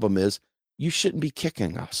problem is you shouldn't be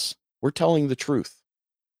kicking us. We're telling the truth.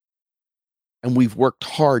 And we've worked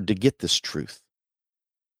hard to get this truth.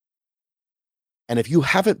 And if you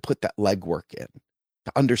haven't put that legwork in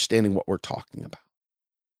to understanding what we're talking about,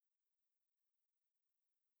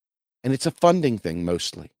 and it's a funding thing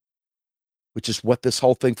mostly, which is what this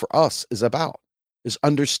whole thing for us is about, is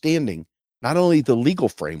understanding not only the legal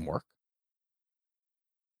framework,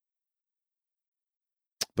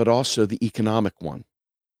 but also the economic one.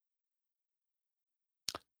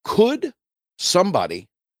 Could somebody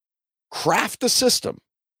craft a system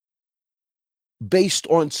based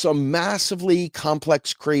on some massively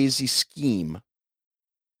complex, crazy scheme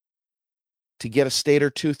to get a state or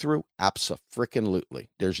two through? Abso-frickin-lutely.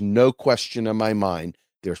 There's no question in my mind.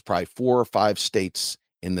 There's probably 4 or 5 states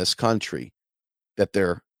in this country that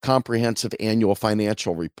their comprehensive annual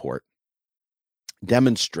financial report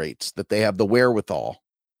demonstrates that they have the wherewithal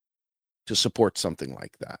to support something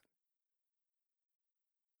like that.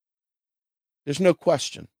 There's no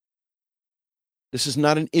question. This is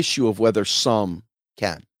not an issue of whether some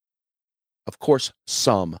can. Of course,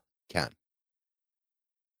 some can.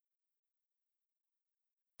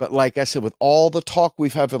 But like I said, with all the talk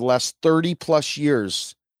we've had for the last 30 plus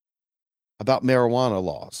years about marijuana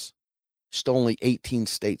laws, still only 18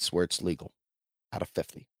 states where it's legal out of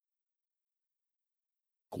 50.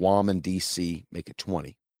 Guam and DC make it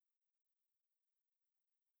 20.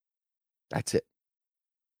 That's it.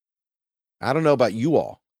 I don't know about you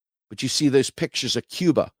all, but you see those pictures of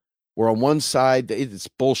Cuba where on one side, it's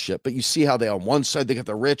bullshit, but you see how on one side they got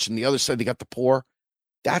the rich and the other side they got the poor.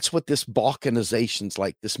 That's what this balkanization's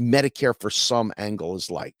like. This Medicare for some angle is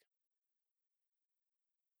like.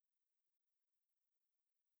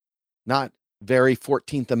 Not very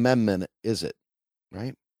 14th Amendment, is it?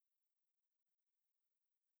 Right?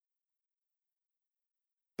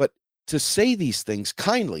 But to say these things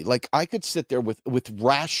kindly, like I could sit there with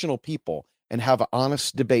rational people and have an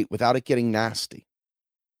honest debate without it getting nasty.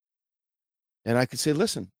 And I could say,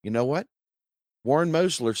 listen, you know what? Warren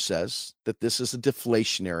Mosler says that this is a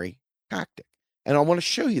deflationary tactic. And I want to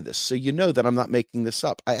show you this so you know that I'm not making this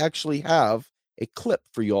up. I actually have a clip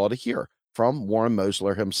for you all to hear from Warren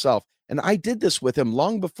Mosler himself. And I did this with him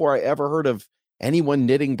long before I ever heard of anyone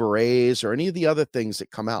knitting berets or any of the other things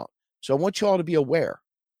that come out. So I want you all to be aware.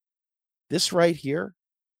 This right here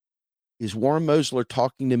is Warren Mosler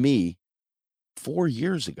talking to me 4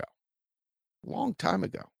 years ago, a long time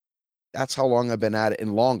ago. That's how long I've been at it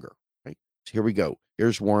and longer. Right? So here we go.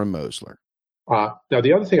 Here's Warren Mosler. Now,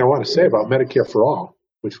 the other thing I want to say about Medicare for All,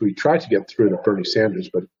 which we tried to get through to Bernie Sanders,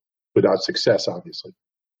 but without success, obviously,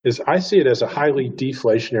 is I see it as a highly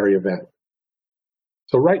deflationary event.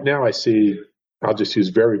 So right now I see, I'll just use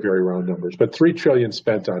very, very round numbers, but $3 trillion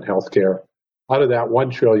spent on healthcare. Out of that,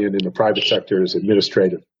 $1 trillion in the private sector is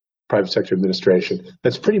private sector administration.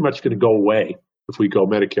 That's pretty much going to go away if we go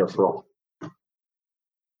Medicare for All.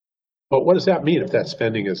 But what does that mean if that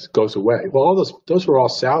spending goes away? Well, all those were all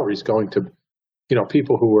salaries going to,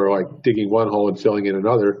 people who were like digging one hole and filling in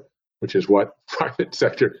another, which is what private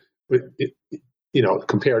sector,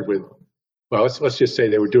 compared with, well, let's just say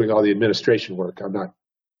they were doing all the administration work. I'm not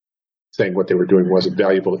saying what they were doing wasn't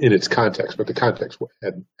valuable in its context, but the context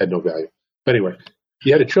had no value. But anyway,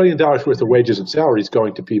 you had $1 trillion worth of wages and salaries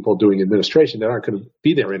going to people doing administration that aren't going to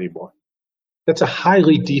be there anymore. That's a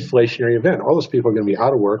highly deflationary event. All those people are going to be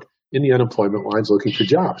out of work in the unemployment lines looking for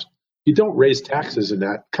jobs. You don't raise taxes in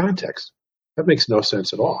that context. That makes no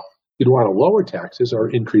sense at all. You'd want to lower taxes or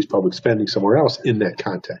increase public spending somewhere else in that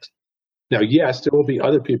context. Now, yes, there will be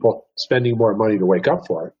other people spending more money to make up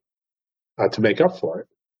for it.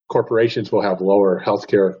 Corporations will have lower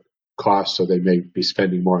healthcare costs, so they may be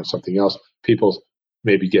spending more on something else. People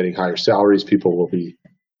may be getting higher salaries. People will be,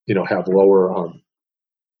 have lower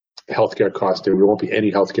healthcare costs. There won't be any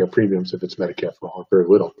healthcare premiums if it's Medicare for All, very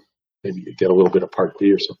little. Maybe you get a little bit of Part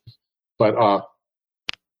B or something. But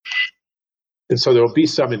and so there will be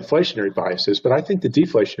some inflationary biases, but I think the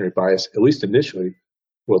deflationary bias, at least initially,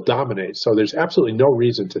 will dominate. So there's absolutely no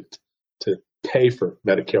reason to pay for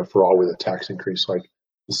Medicare for All with a tax increase like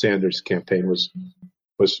the Sanders campaign was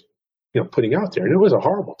putting out there. And it was a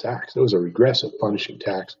horrible tax. It was a regressive, punishing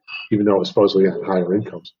tax, even though it was supposedly on higher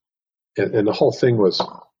incomes. And the whole thing was,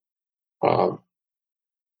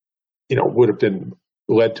 would have been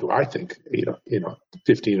led to, I think,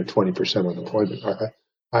 15 or 20% unemployment.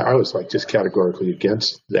 I was like just categorically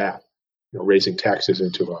against that, raising taxes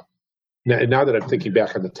into a. Now that I'm thinking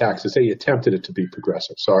back on the taxes, they attempted it to be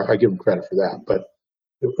progressive, so I give them credit for that. But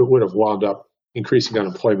it would have wound up increasing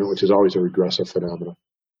unemployment, which is always a regressive phenomenon,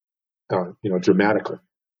 dramatically.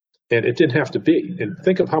 And it didn't have to be. And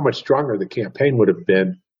think of how much stronger the campaign would have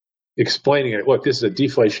been explaining it. Look, this is a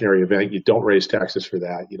deflationary event. You don't raise taxes for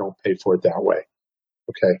that. You don't pay for it that way.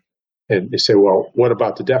 Okay. And you say, well, what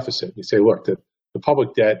about the deficit? You say, look, the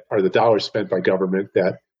public debt are the dollars spent by government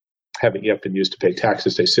that haven't yet been used to pay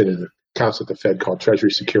taxes. They sit in accounts at the Fed called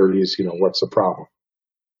Treasury securities. What's the problem?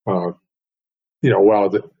 While in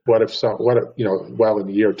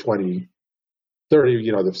the year 2030,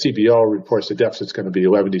 the CBO reports the deficit's going to be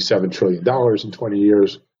 $77 trillion in 20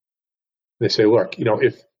 years. They say, look,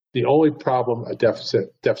 if the only problem a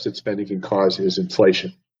deficit spending can cause is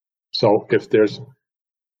inflation. So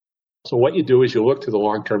what you do is you look to the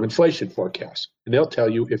long-term inflation forecast, and they'll tell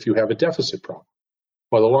you if you have a deficit problem.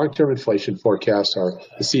 Well, the long-term inflation forecasts are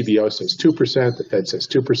the CBO says 2%, the Fed says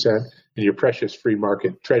 2%, and your precious free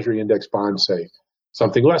market Treasury index bonds say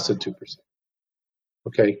something less than 2%.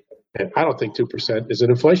 Okay, and I don't think 2% is an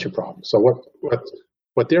inflation problem. So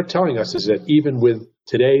what they're telling us is that even with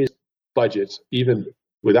today's budgets, even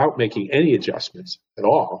without making any adjustments at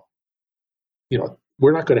all,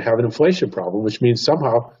 we're not going to have an inflation problem, which means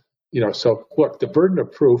somehow, so look, the burden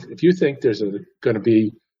of proof, if you think there's a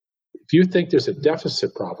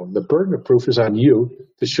deficit problem, the burden of proof is on you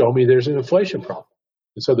to show me there's an inflation problem.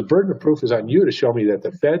 And so the burden of proof is on you to show me that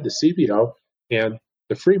the Fed, the CBO, and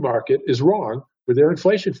the free market is wrong with their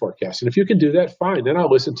inflation forecast. And if you can do that, fine, then I'll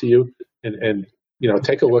listen to you and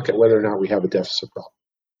take a look at whether or not we have a deficit problem.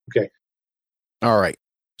 Okay. All right.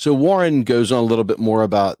 So Warren goes on a little bit more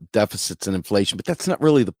about deficits and inflation, but that's not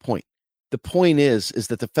really the point. The point is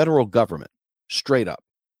that the federal government, straight up,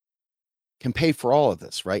 can pay for all of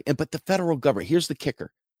this, right? But the federal government, here's the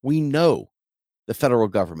kicker. We know the federal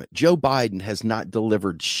government. Joe Biden has not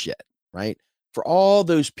delivered shit, right? For all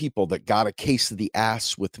those people that got a case of the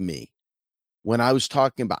ass with me when I was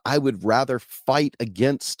talking about, I would rather fight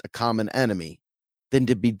against a common enemy than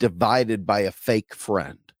to be divided by a fake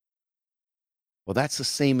friend. Well, that's the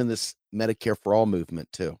same in this Medicare for All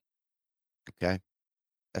movement too. Okay.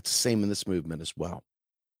 That's the same in this movement as well.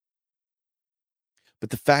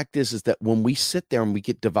 But the fact is that when we sit there and we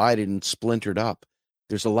get divided and splintered up,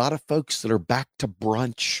 there's a lot of folks that are back to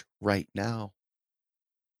brunch right now.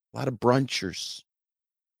 A lot of brunchers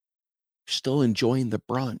still enjoying the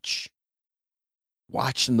brunch,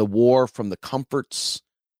 watching the war from the comforts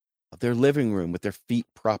of their living room with their feet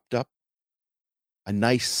propped up, a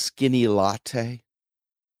nice skinny latte,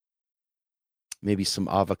 maybe some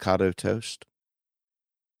avocado toast,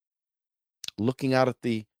 looking out at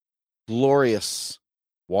the glorious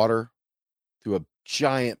water through a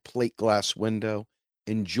giant plate glass window,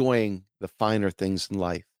 enjoying the finer things in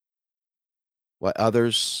life, while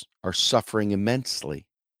others are suffering immensely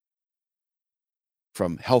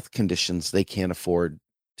from health conditions they can't afford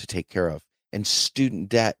to take care of, and student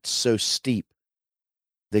debt so steep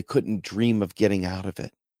they couldn't dream of getting out of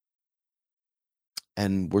it.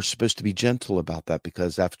 And we're supposed to be gentle about that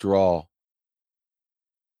because, after all,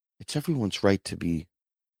 it's everyone's right to be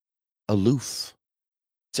aloof.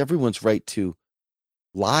 It's everyone's right to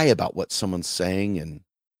lie about what someone's saying and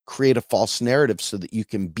create a false narrative so that you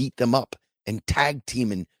can beat them up and tag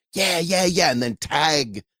team and and then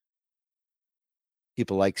tag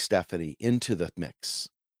people like Stephanie into the mix.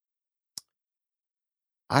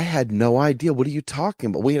 I had no idea. What are you talking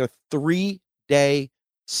about? We had a 3-day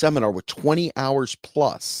seminar with 20 hours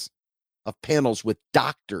plus of panels with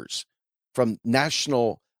doctors from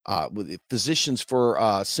national with physicians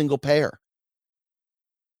for single payer.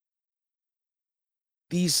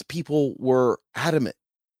 These people were adamant.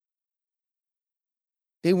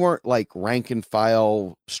 They weren't like rank and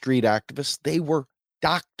file street activists. They were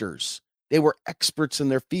doctors. They were experts in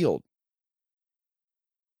their field.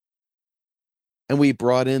 And we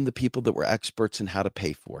brought in the people that were experts in how to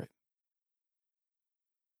pay for it.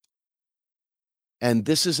 And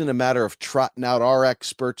this isn't a matter of trotting out our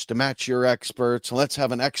experts to match your experts and let's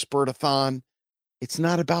have an expert-a-thon. It's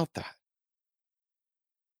not about that.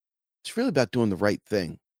 It's really about doing the right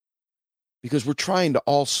thing because we're trying to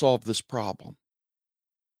all solve this problem.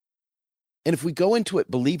 And if we go into it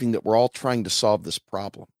believing that we're all trying to solve this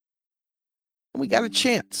problem, we got a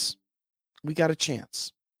chance. We got a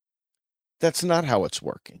chance. That's not how it's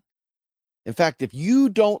working. In fact, if you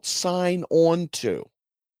don't sign on to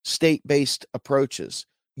state-based approaches,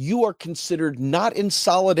 you are considered not in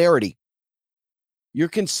solidarity. You're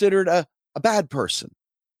considered a bad person.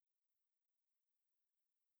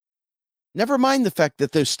 Never mind the fact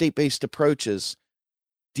that those state-based approaches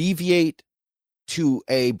deviate to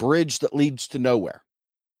a bridge that leads to nowhere.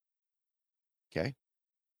 Okay?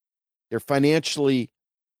 They're financially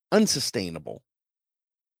unsustainable.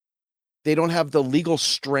 They don't have the legal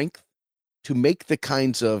strength to make the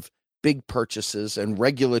kinds of big purchases and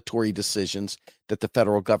regulatory decisions that the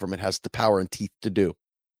federal government has the power and teeth to do.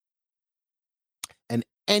 And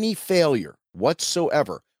any failure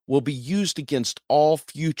whatsoever will be used against all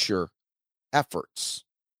future efforts.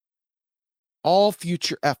 All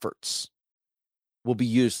future efforts will be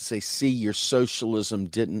used to say, see, your socialism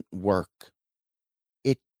didn't work.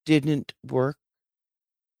 It didn't work.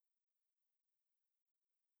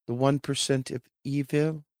 The 1% of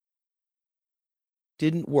evil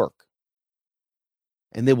didn't work.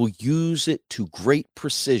 And they will use it to great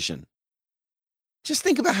precision. Just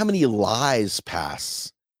think about how many lies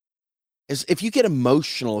pass. As if you get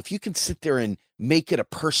emotional, if you can sit there and make it a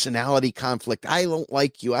personality conflict, I don't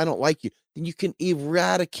like you, then you can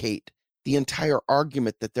eradicate the entire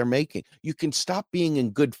argument that they're making. You can stop being in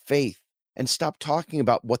good faith and stop talking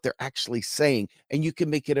about what they're actually saying, and you can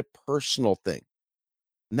make it a personal thing.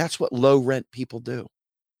 And that's what low rent people do.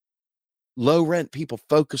 Low rent people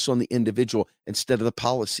focus on the individual instead of the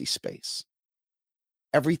policy space.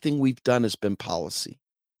 Everything we've done has been policy,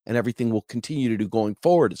 and everything we'll continue to do going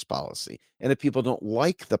forward is policy. And if people don't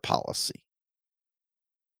like the policy,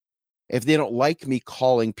 if they don't like me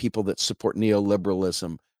calling people that support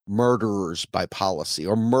neoliberalism murderers by policy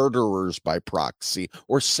or murderers by proxy,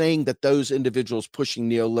 or saying that those individuals pushing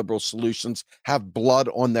neoliberal solutions have blood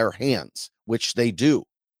on their hands, which they do,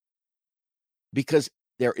 because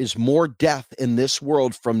there is more death in this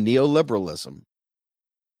world from neoliberalism.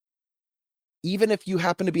 Even if you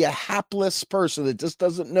happen to be a hapless person that just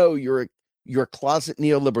doesn't know you're You're a closet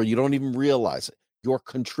neoliberal. You don't even realize it.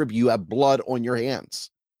 You have blood on your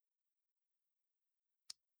hands.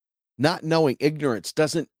 Not knowing, ignorance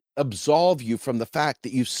doesn't absolve you from the fact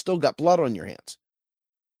that you've still got blood on your hands.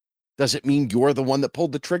 Does it mean you're the one that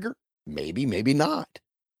pulled the trigger? Maybe, maybe not.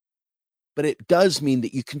 But it does mean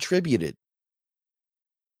that you contributed,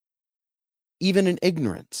 even in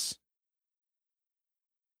ignorance.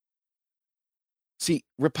 See,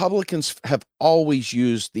 Republicans have always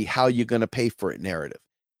used the how you going to pay for it narrative.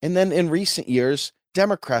 And then in recent years,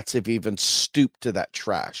 Democrats have even stooped to that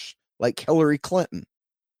trash, like Hillary Clinton.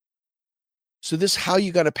 So this how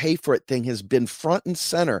you got to pay for it thing has been front and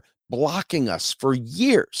center, blocking us for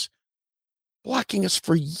years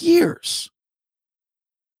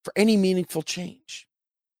for any meaningful change.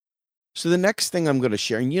 So the next thing I'm going to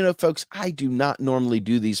share, and folks, I do not normally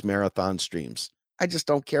do these marathon streams. I just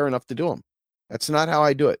don't care enough to do them. That's not how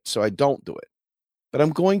I do it, so I don't do it. But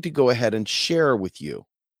I'm going to go ahead and share with you.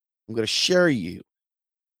 I'm going to share you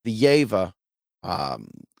the Yeva. I'm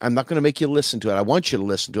not going to make you listen to it. I want you to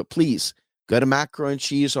listen to it. Please go to Macro and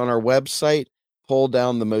Cheese on our website, pull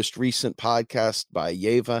down the most recent podcast by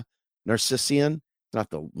Yeva Narcissian. Not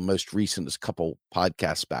the most recent, it's a couple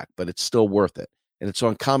podcasts back, but it's still worth it. And it's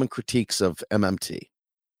on common critiques of MMT.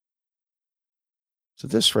 So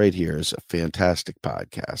this right here is a fantastic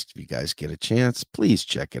podcast. If you guys get a chance, please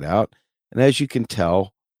check it out. And as you can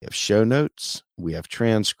tell, we have show notes, we have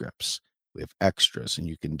transcripts, we have extras, and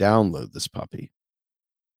you can download this puppy.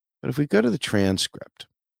 But if we go to the transcript,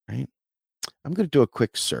 right, I'm going to do a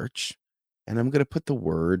quick search, and I'm going to put the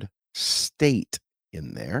word state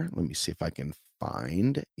in there. Let me see if I can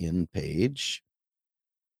find in page.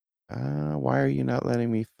 Why are you not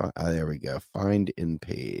letting me find? There we go. Find in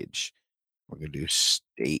page. We're going to do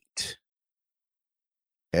state.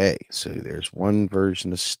 Okay, so there's one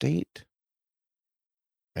version of state.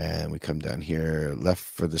 And we come down here, left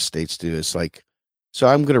for the states to do. It's like, so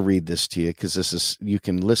I'm going to read this to you because you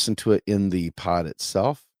can listen to it in the pod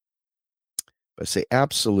itself. But I say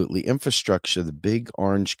absolutely infrastructure, the big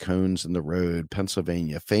orange cones in the road,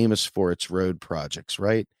 Pennsylvania, famous for its road projects,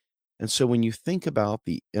 right? And so when you think about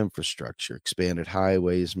the infrastructure, expanded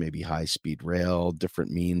highways, maybe high-speed rail, different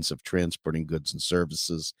means of transporting goods and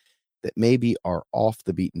services that maybe are off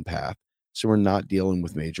the beaten path, so we're not dealing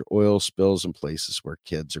with major oil spills in places where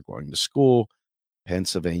kids are going to school.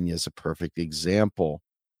 Pennsylvania is a perfect example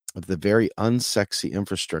of the very unsexy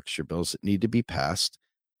infrastructure bills that need to be passed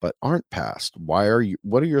but aren't passed. What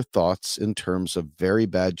are your thoughts in terms of very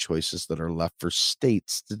bad choices that are left for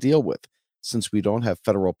states to deal with? Since we don't have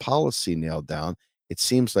federal policy nailed down, it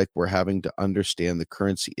seems like we're having to understand the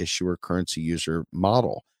currency issuer, currency user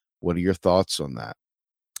model. What are your thoughts on that?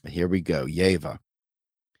 Here we go. Yeva.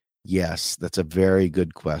 Yes, that's a very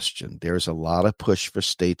good question. There's a lot of push for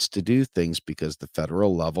states to do things because the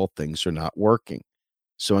federal level things are not working.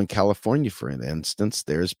 So in California, for instance,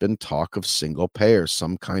 there's been talk of single payer,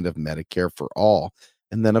 some kind of Medicare for all.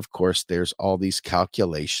 And then, of course, there's all these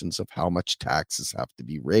calculations of how much taxes have to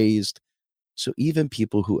be raised. So even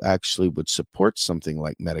people who actually would support something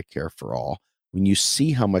like Medicare for all, when you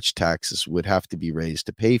see how much taxes would have to be raised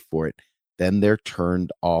to pay for it, then they're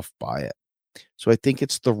turned off by it. So I think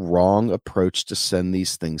it's the wrong approach to send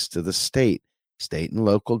these things to the state. State and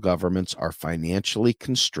local governments are financially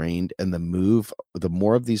constrained, and the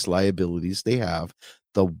more of these liabilities they have,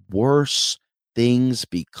 the worse things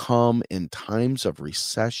become in times of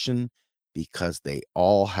recession because they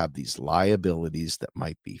all have these liabilities that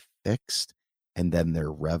might be fixed, and then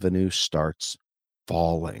their revenue starts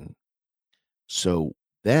falling. So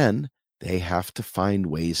then they have to find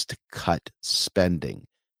ways to cut spending.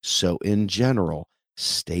 So in general,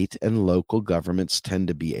 state and local governments tend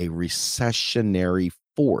to be a recessionary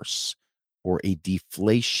force or a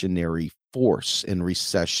deflationary force in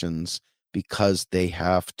recessions because they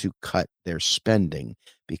have to cut their spending,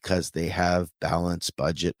 because they have balanced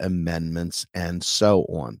budget amendments and so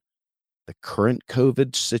on. The current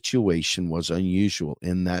COVID situation was unusual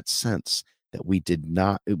in that sense that we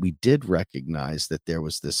did recognize that there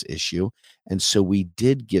was this issue. And so we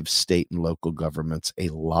did give state and local governments a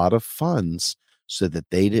lot of funds so that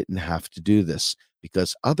they didn't have to do this,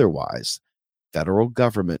 because otherwise federal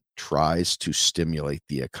government tries to stimulate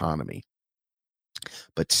the economy.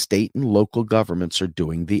 But state and local governments are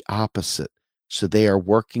doing the opposite. So they are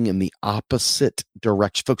working in the opposite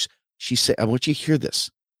direction. Folks, she said, I want you to hear this,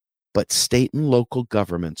 but state and local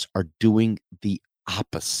governments are doing the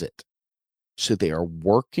opposite. So they are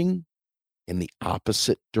working in the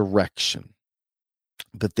opposite direction.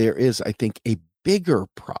 But there is, I think, a bigger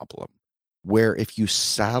problem where if you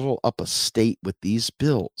saddle up a state with these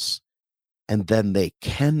bills, and then they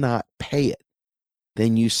cannot pay it,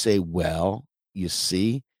 then you say, well, you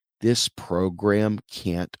see, this program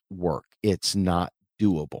can't work. It's not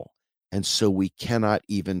doable. And so we cannot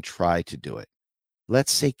even try to do it.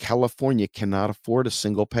 Let's say California cannot afford a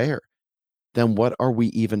single payer. Then what are we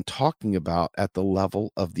even talking about at the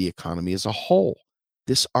level of the economy as a whole?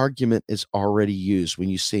 This argument is already used when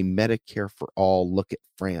you say Medicare for all. Look at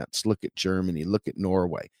France, look at Germany, look at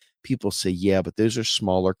Norway. People say, yeah, but those are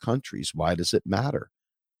smaller countries. Why does it matter?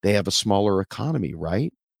 They have a smaller economy,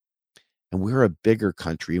 right? And we're a bigger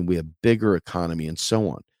country and we have bigger economy and so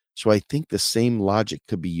on. So I think the same logic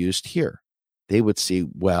could be used here. They would see,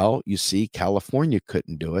 well, you see, California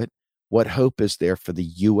couldn't do it. What hope is there for the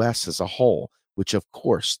US as a whole, which of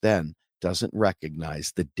course then doesn't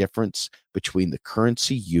recognize the difference between the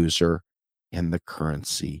currency user and the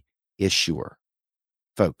currency issuer?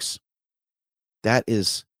 Folks, that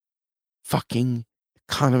is fucking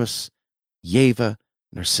economist Yeva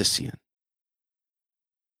Narcissian.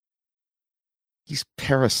 These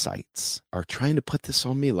parasites are trying to put this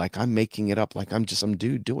on me like I'm making it up, like I'm just some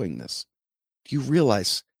dude doing this. Do you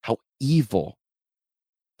realize how evil,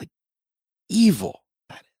 like evil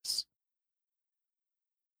that is?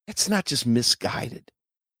 It's not just misguided.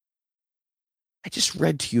 I just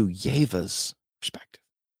read to you Yeva's perspective.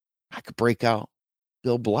 I could break out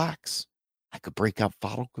Bill Black's. I could break out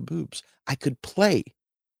Fadl Kaboob's. I could play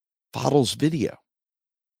Fadl's video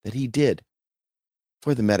that he did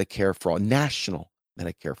for the Medicare for All, national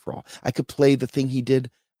Medicare for All. I could play the thing he did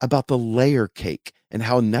about the layer cake and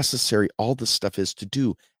how necessary all this stuff is to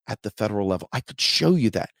do at the federal level. I could show you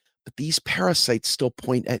that, but these parasites still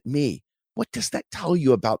point at me. What does that tell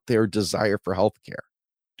you about their desire for healthcare?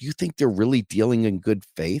 Do you think they're really dealing in good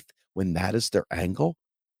faith when that is their angle?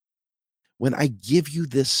 When I give you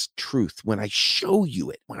this truth, when I show you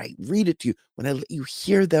it, when I read it to you, when I let you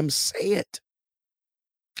hear them say it,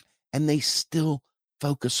 and they still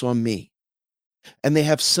focus on me, and they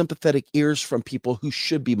have sympathetic ears from people who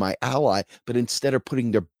should be my ally, but instead are putting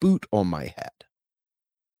their boot on my head.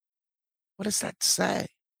 What does that say?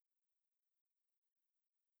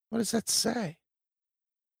 What does that say?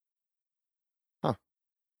 Huh.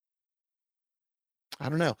 I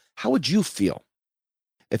don't know. How would you feel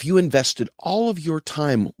if you invested all of your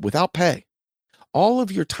time without pay, all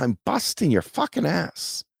of your time busting your fucking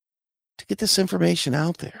ass to get this information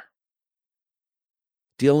out there?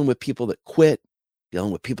 Dealing with people that quit,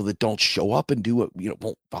 dealing with people that don't show up and do what,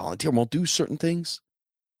 won't volunteer, won't do certain things,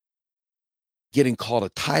 getting called a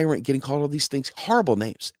tyrant, getting called all these things, horrible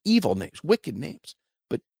names, evil names, wicked names,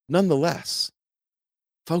 but nonetheless,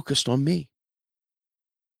 focused on me.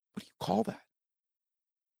 What do you call that?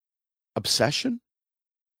 Obsession?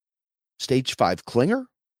 Stage 5 clinger?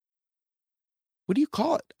 What do you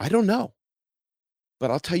call it? I don't know.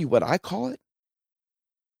 But I'll tell you what I call it.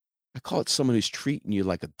 I call it someone who's treating you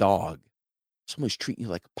like a dog, someone who's treating you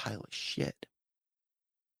like a pile of shit.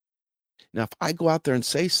 Now, if I go out there and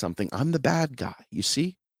say something, I'm the bad guy, you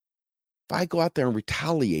see? If I go out there and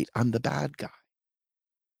retaliate, I'm the bad guy.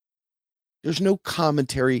 There's no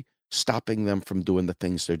commentary stopping them from doing the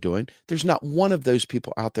things they're doing. There's not one of those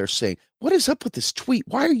people out there saying, what is up with this tweet?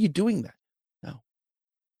 Why are you doing that? No.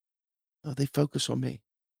 No, they focus on me.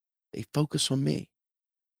 They focus on me.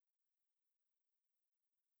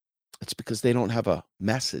 It's because they don't have a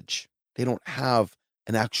message. They don't have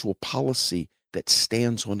an actual policy that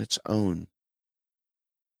stands on its own.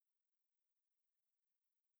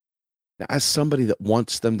 Now, as somebody that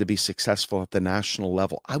wants them to be successful at the national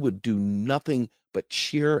level, I would do nothing but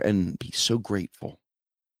cheer and be so grateful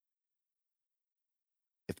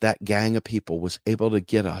if that gang of people was able to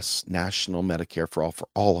get us national Medicare for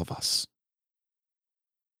all of us.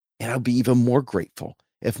 And I'd be even more grateful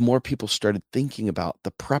if more people started thinking about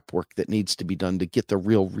the prep work that needs to be done to get the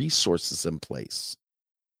real resources in place.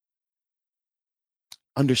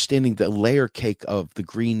 Understanding the layer cake of the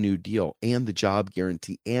Green New Deal and the job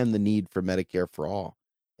guarantee and the need for Medicare for all.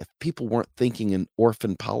 If people weren't thinking in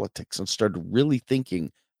orphan politics and started really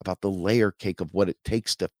thinking about the layer cake of what it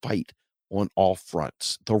takes to fight on all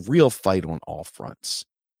fronts, the real fight on all fronts,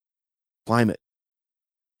 climate,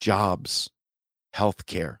 jobs,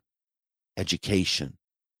 healthcare, education,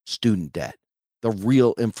 student debt, the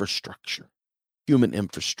real infrastructure, human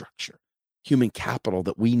capital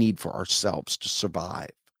that we need for ourselves to survive,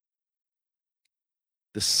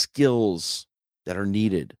 the skills that are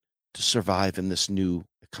needed to survive in this new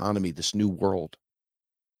economy, this new world.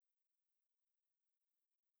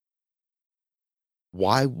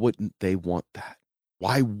 Why wouldn't they want that?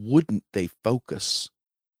 Why wouldn't they focus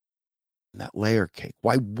on that layer cake?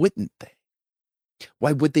 Why wouldn't they?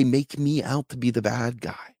 Why would they make me out to be the bad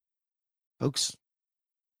guy? Folks,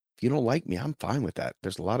 if you don't like me, I'm fine with that.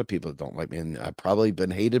 There's a lot of people that don't like me, and I've probably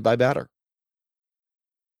been hated by better.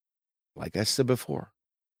 Like I said before,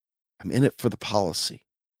 I'm in it for the policy.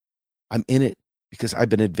 I'm in it because I've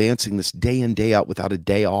been advancing this day in, day out without a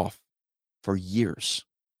day off for years.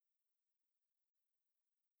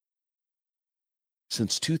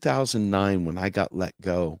 Since 2009, when I got let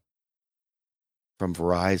go from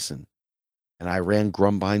Verizon and I ran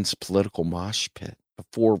Grumbine's political mosh pit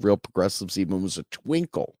before Real Progressives even was a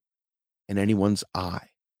twinkle in anyone's eye,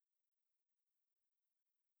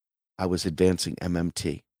 I was advancing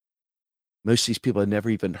MMT. Most of these people had never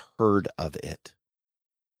even heard of it.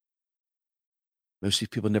 Most of these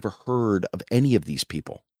people never heard of any of these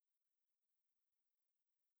people.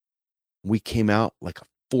 We came out like a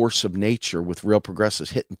force of nature with Real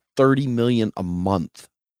Progressives hitting 30 million a month.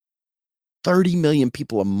 30 million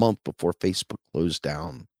people a month before Facebook closed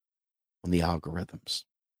down on the algorithms.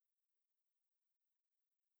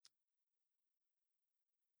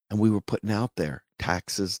 And we were putting out there,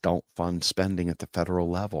 taxes don't fund spending at the federal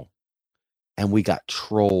level. And we got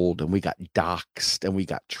trolled and we got doxxed and we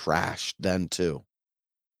got trashed then too.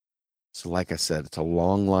 So like I said, it's a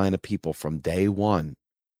long line of people from day one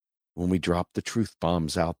when we dropped the truth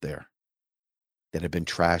bombs out there that have been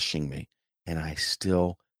trashing me. And I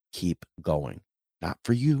still keep going. Not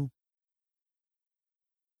for you.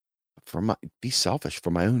 Be selfish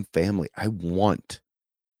for my own family. I want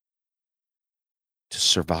to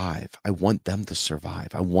survive. I want them to survive.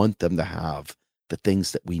 I want them to have the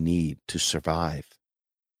things that we need to survive.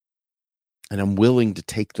 And I'm willing to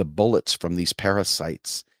take the bullets from these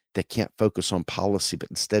parasites that can't focus on policy, but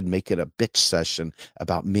instead make it a bitch session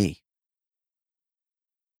about me.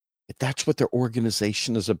 If that's what their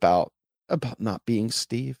organization is about not being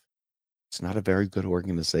Steve, it's not a very good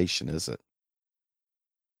organization, is it?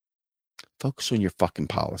 Focus on your fucking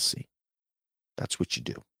policy. That's what you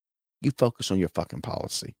do. You focus on your fucking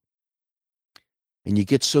policy. And you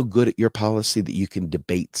get so good at your policy that you can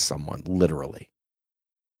debate someone, literally.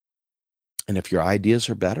 And if your ideas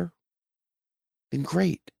are better, then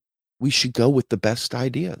great. We should go with the best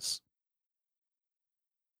ideas.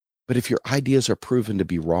 But if your ideas are proven to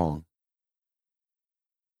be wrong,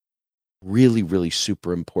 really, really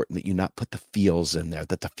super important that you not put the feels in there,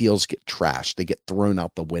 that the feels get trashed, they get thrown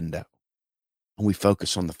out the window. And we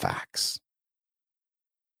focus on the facts.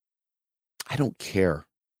 I don't care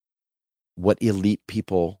what elite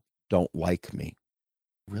people don't like me.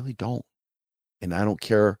 I really don't. And I don't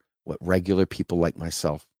care what regular people like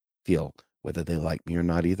myself feel, whether they like me or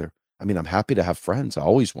not either. I mean, I'm happy to have friends. I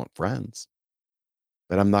always want friends.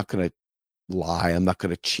 But I'm not going to lie. I'm not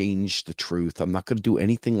going to change the truth. I'm not going to do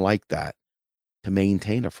anything like that to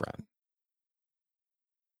maintain a friend.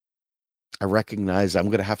 I recognize I'm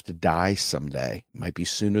going to have to die someday. It might be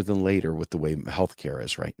sooner than later with the way healthcare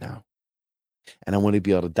is right now. And I want to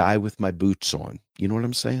be able to die with my boots on. You know what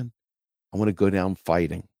I'm saying? I want to go down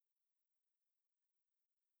fighting.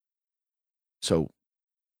 So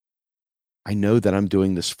I know that I'm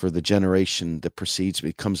doing this for the generation that precedes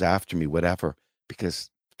me, comes after me, whatever, because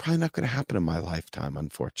it's probably not going to happen in my lifetime,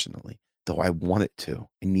 unfortunately, though I want it to.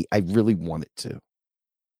 I really want it to.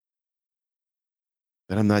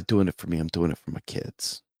 But I'm not doing it for me. I'm doing it for my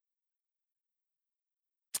kids.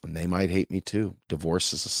 And they might hate me too.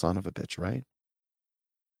 Divorce is a son of a bitch, right?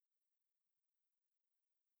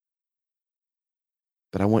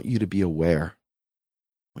 But I want you to be aware.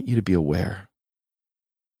 I want you to be aware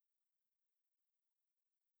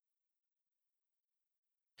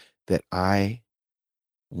that I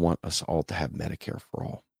want us all to have Medicare for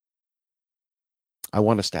all. I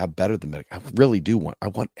want us to have better than Medicare. I really do I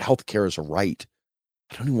want healthcare as a right.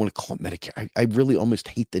 I don't even want to call it Medicare. I really almost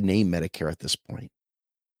hate the name Medicare at this point.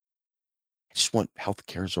 I just want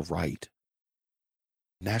healthcare as a right.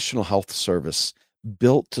 National Health Service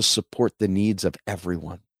built to support the needs of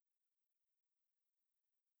everyone.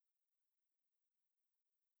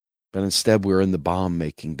 But instead, we're in the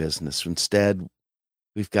bomb-making business. Instead,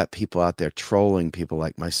 we've got people out there trolling people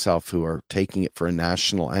like myself who are taking it for a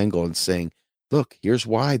national angle and saying, look, here's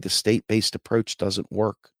why the state-based approach doesn't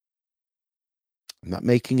work. I'm not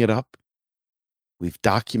making it up. We've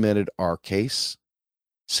documented our case.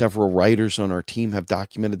 Several writers on our team have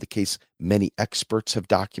documented the case. Many experts have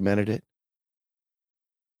documented it.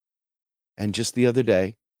 And just the other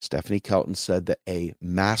day, Stephanie Kelton said that a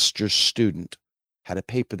master's student had a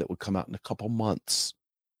paper that would come out in a couple months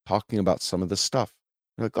talking about some of this stuff.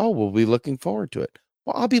 They're like, oh, we'll be looking forward to it.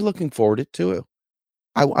 Well, I'll be looking forward to it too.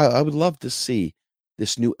 I would love to see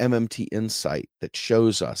this new MMT insight that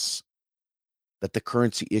shows us that the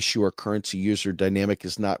currency issue or currency user dynamic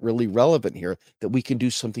is not really relevant here, that we can do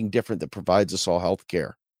something different that provides us all health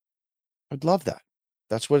care. I'd love that.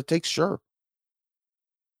 That's what it takes, sure.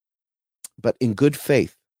 But in good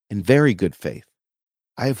faith, in very good faith,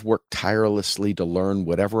 I have worked tirelessly to learn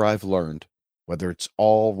whatever I've learned, whether it's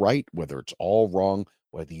all right, whether it's all wrong,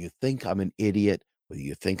 whether you think I'm an idiot, whether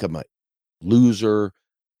you think I'm a loser,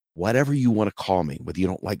 whatever you want to call me, whether you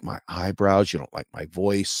don't like my eyebrows, you don't like my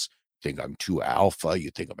voice, you think I'm too alpha,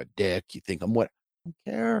 you think I'm a dick, you think I'm what? I don't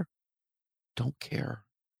care. Don't care.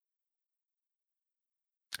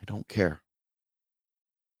 I don't care.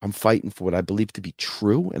 I'm fighting for what I believe to be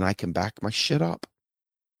true, and I can back my shit up.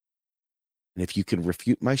 And if you can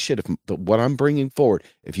refute my shit, what I'm bringing forward,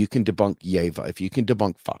 if you can debunk Yeva, if you can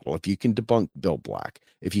debunk Fadl, if you can debunk Bill Black,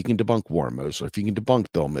 if you can debunk Warren Mosley, if you can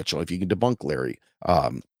debunk Bill Mitchell, if you can debunk Larry,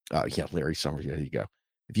 Larry Summers, there you go.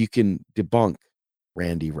 If you can debunk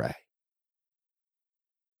Randy Ray,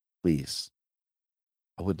 please,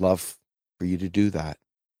 I would love for you to do that.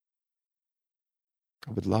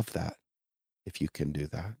 I would love that if you can do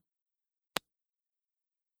that.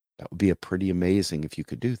 That would be pretty amazing if you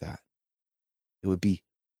could do that. It would be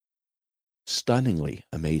stunningly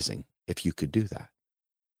amazing if you could do that.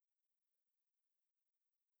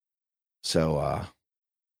 So,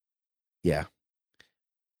 yeah.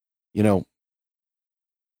 You know,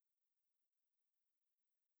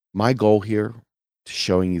 my goal here to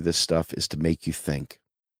showing you this stuff is to make you think.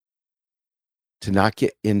 To not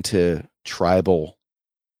get into tribal.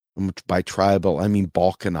 By tribal, I mean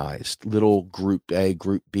balkanized. Little group A,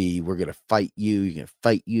 group B. We're going to fight you. You're going to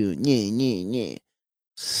fight you. Nye.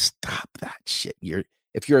 Stop that shit.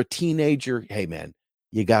 If you're a teenager, hey, man,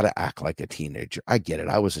 you got to act like a teenager. I get it.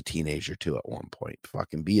 I was a teenager, too, at one point.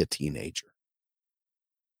 Fucking be a teenager.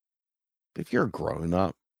 But if you're a grown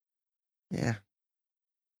up, yeah,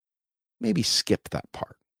 maybe skip that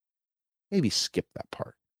part. Maybe skip that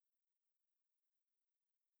part.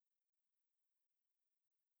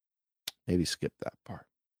 Maybe skip that part.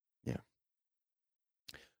 Yeah.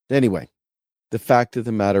 Anyway, the fact of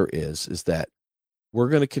the matter is that we're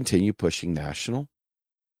going to continue pushing national,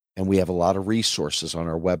 and we have a lot of resources on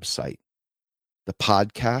our website. The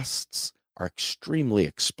podcasts are extremely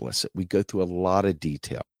explicit. We go through a lot of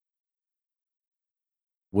detail.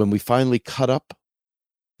 When we finally cut up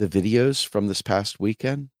the videos from this past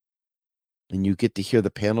weekend, and you get to hear the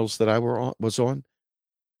panels that I was on,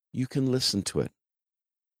 you can listen to it.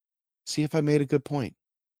 See if I made a good point.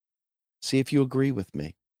 See if you agree with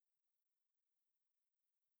me.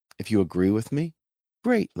 If you agree with me,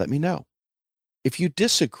 great, let me know. If you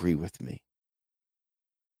disagree with me,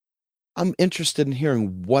 I'm interested in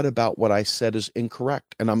hearing what about what I said is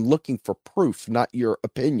incorrect. And I'm looking for proof, not your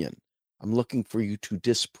opinion. I'm looking for you to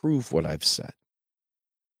disprove what I've said.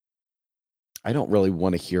 I don't really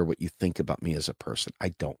want to hear what you think about me as a person. I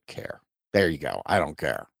don't care. There you go. I don't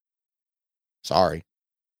care. Sorry.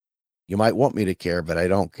 You might want me to care, but I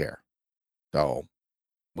don't care. So,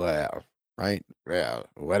 well, right? Yeah,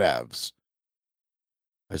 whatevs.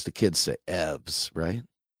 As the kids say, evs, right?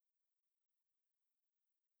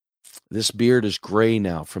 This beard is gray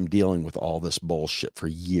now from dealing with all this bullshit for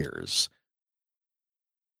years.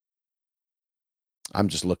 I'm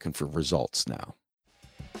just looking for results now.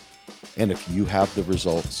 And if you have the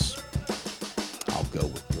results, I'll go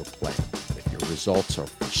with your plan. If your results are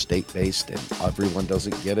for state-based and everyone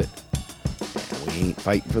doesn't get it, we ain't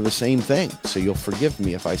fighting for the same thing. So you'll forgive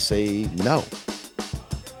me if I say no.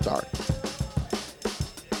 Sorry.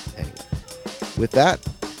 Anyway, with that,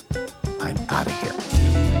 I'm out of here.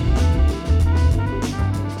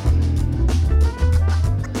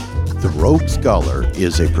 The Rogue Scholar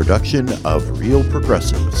is a production of Real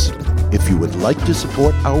Progressives. If you would like to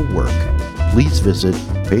support our work, please visit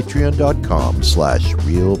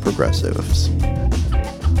patreon.com/realprogressives.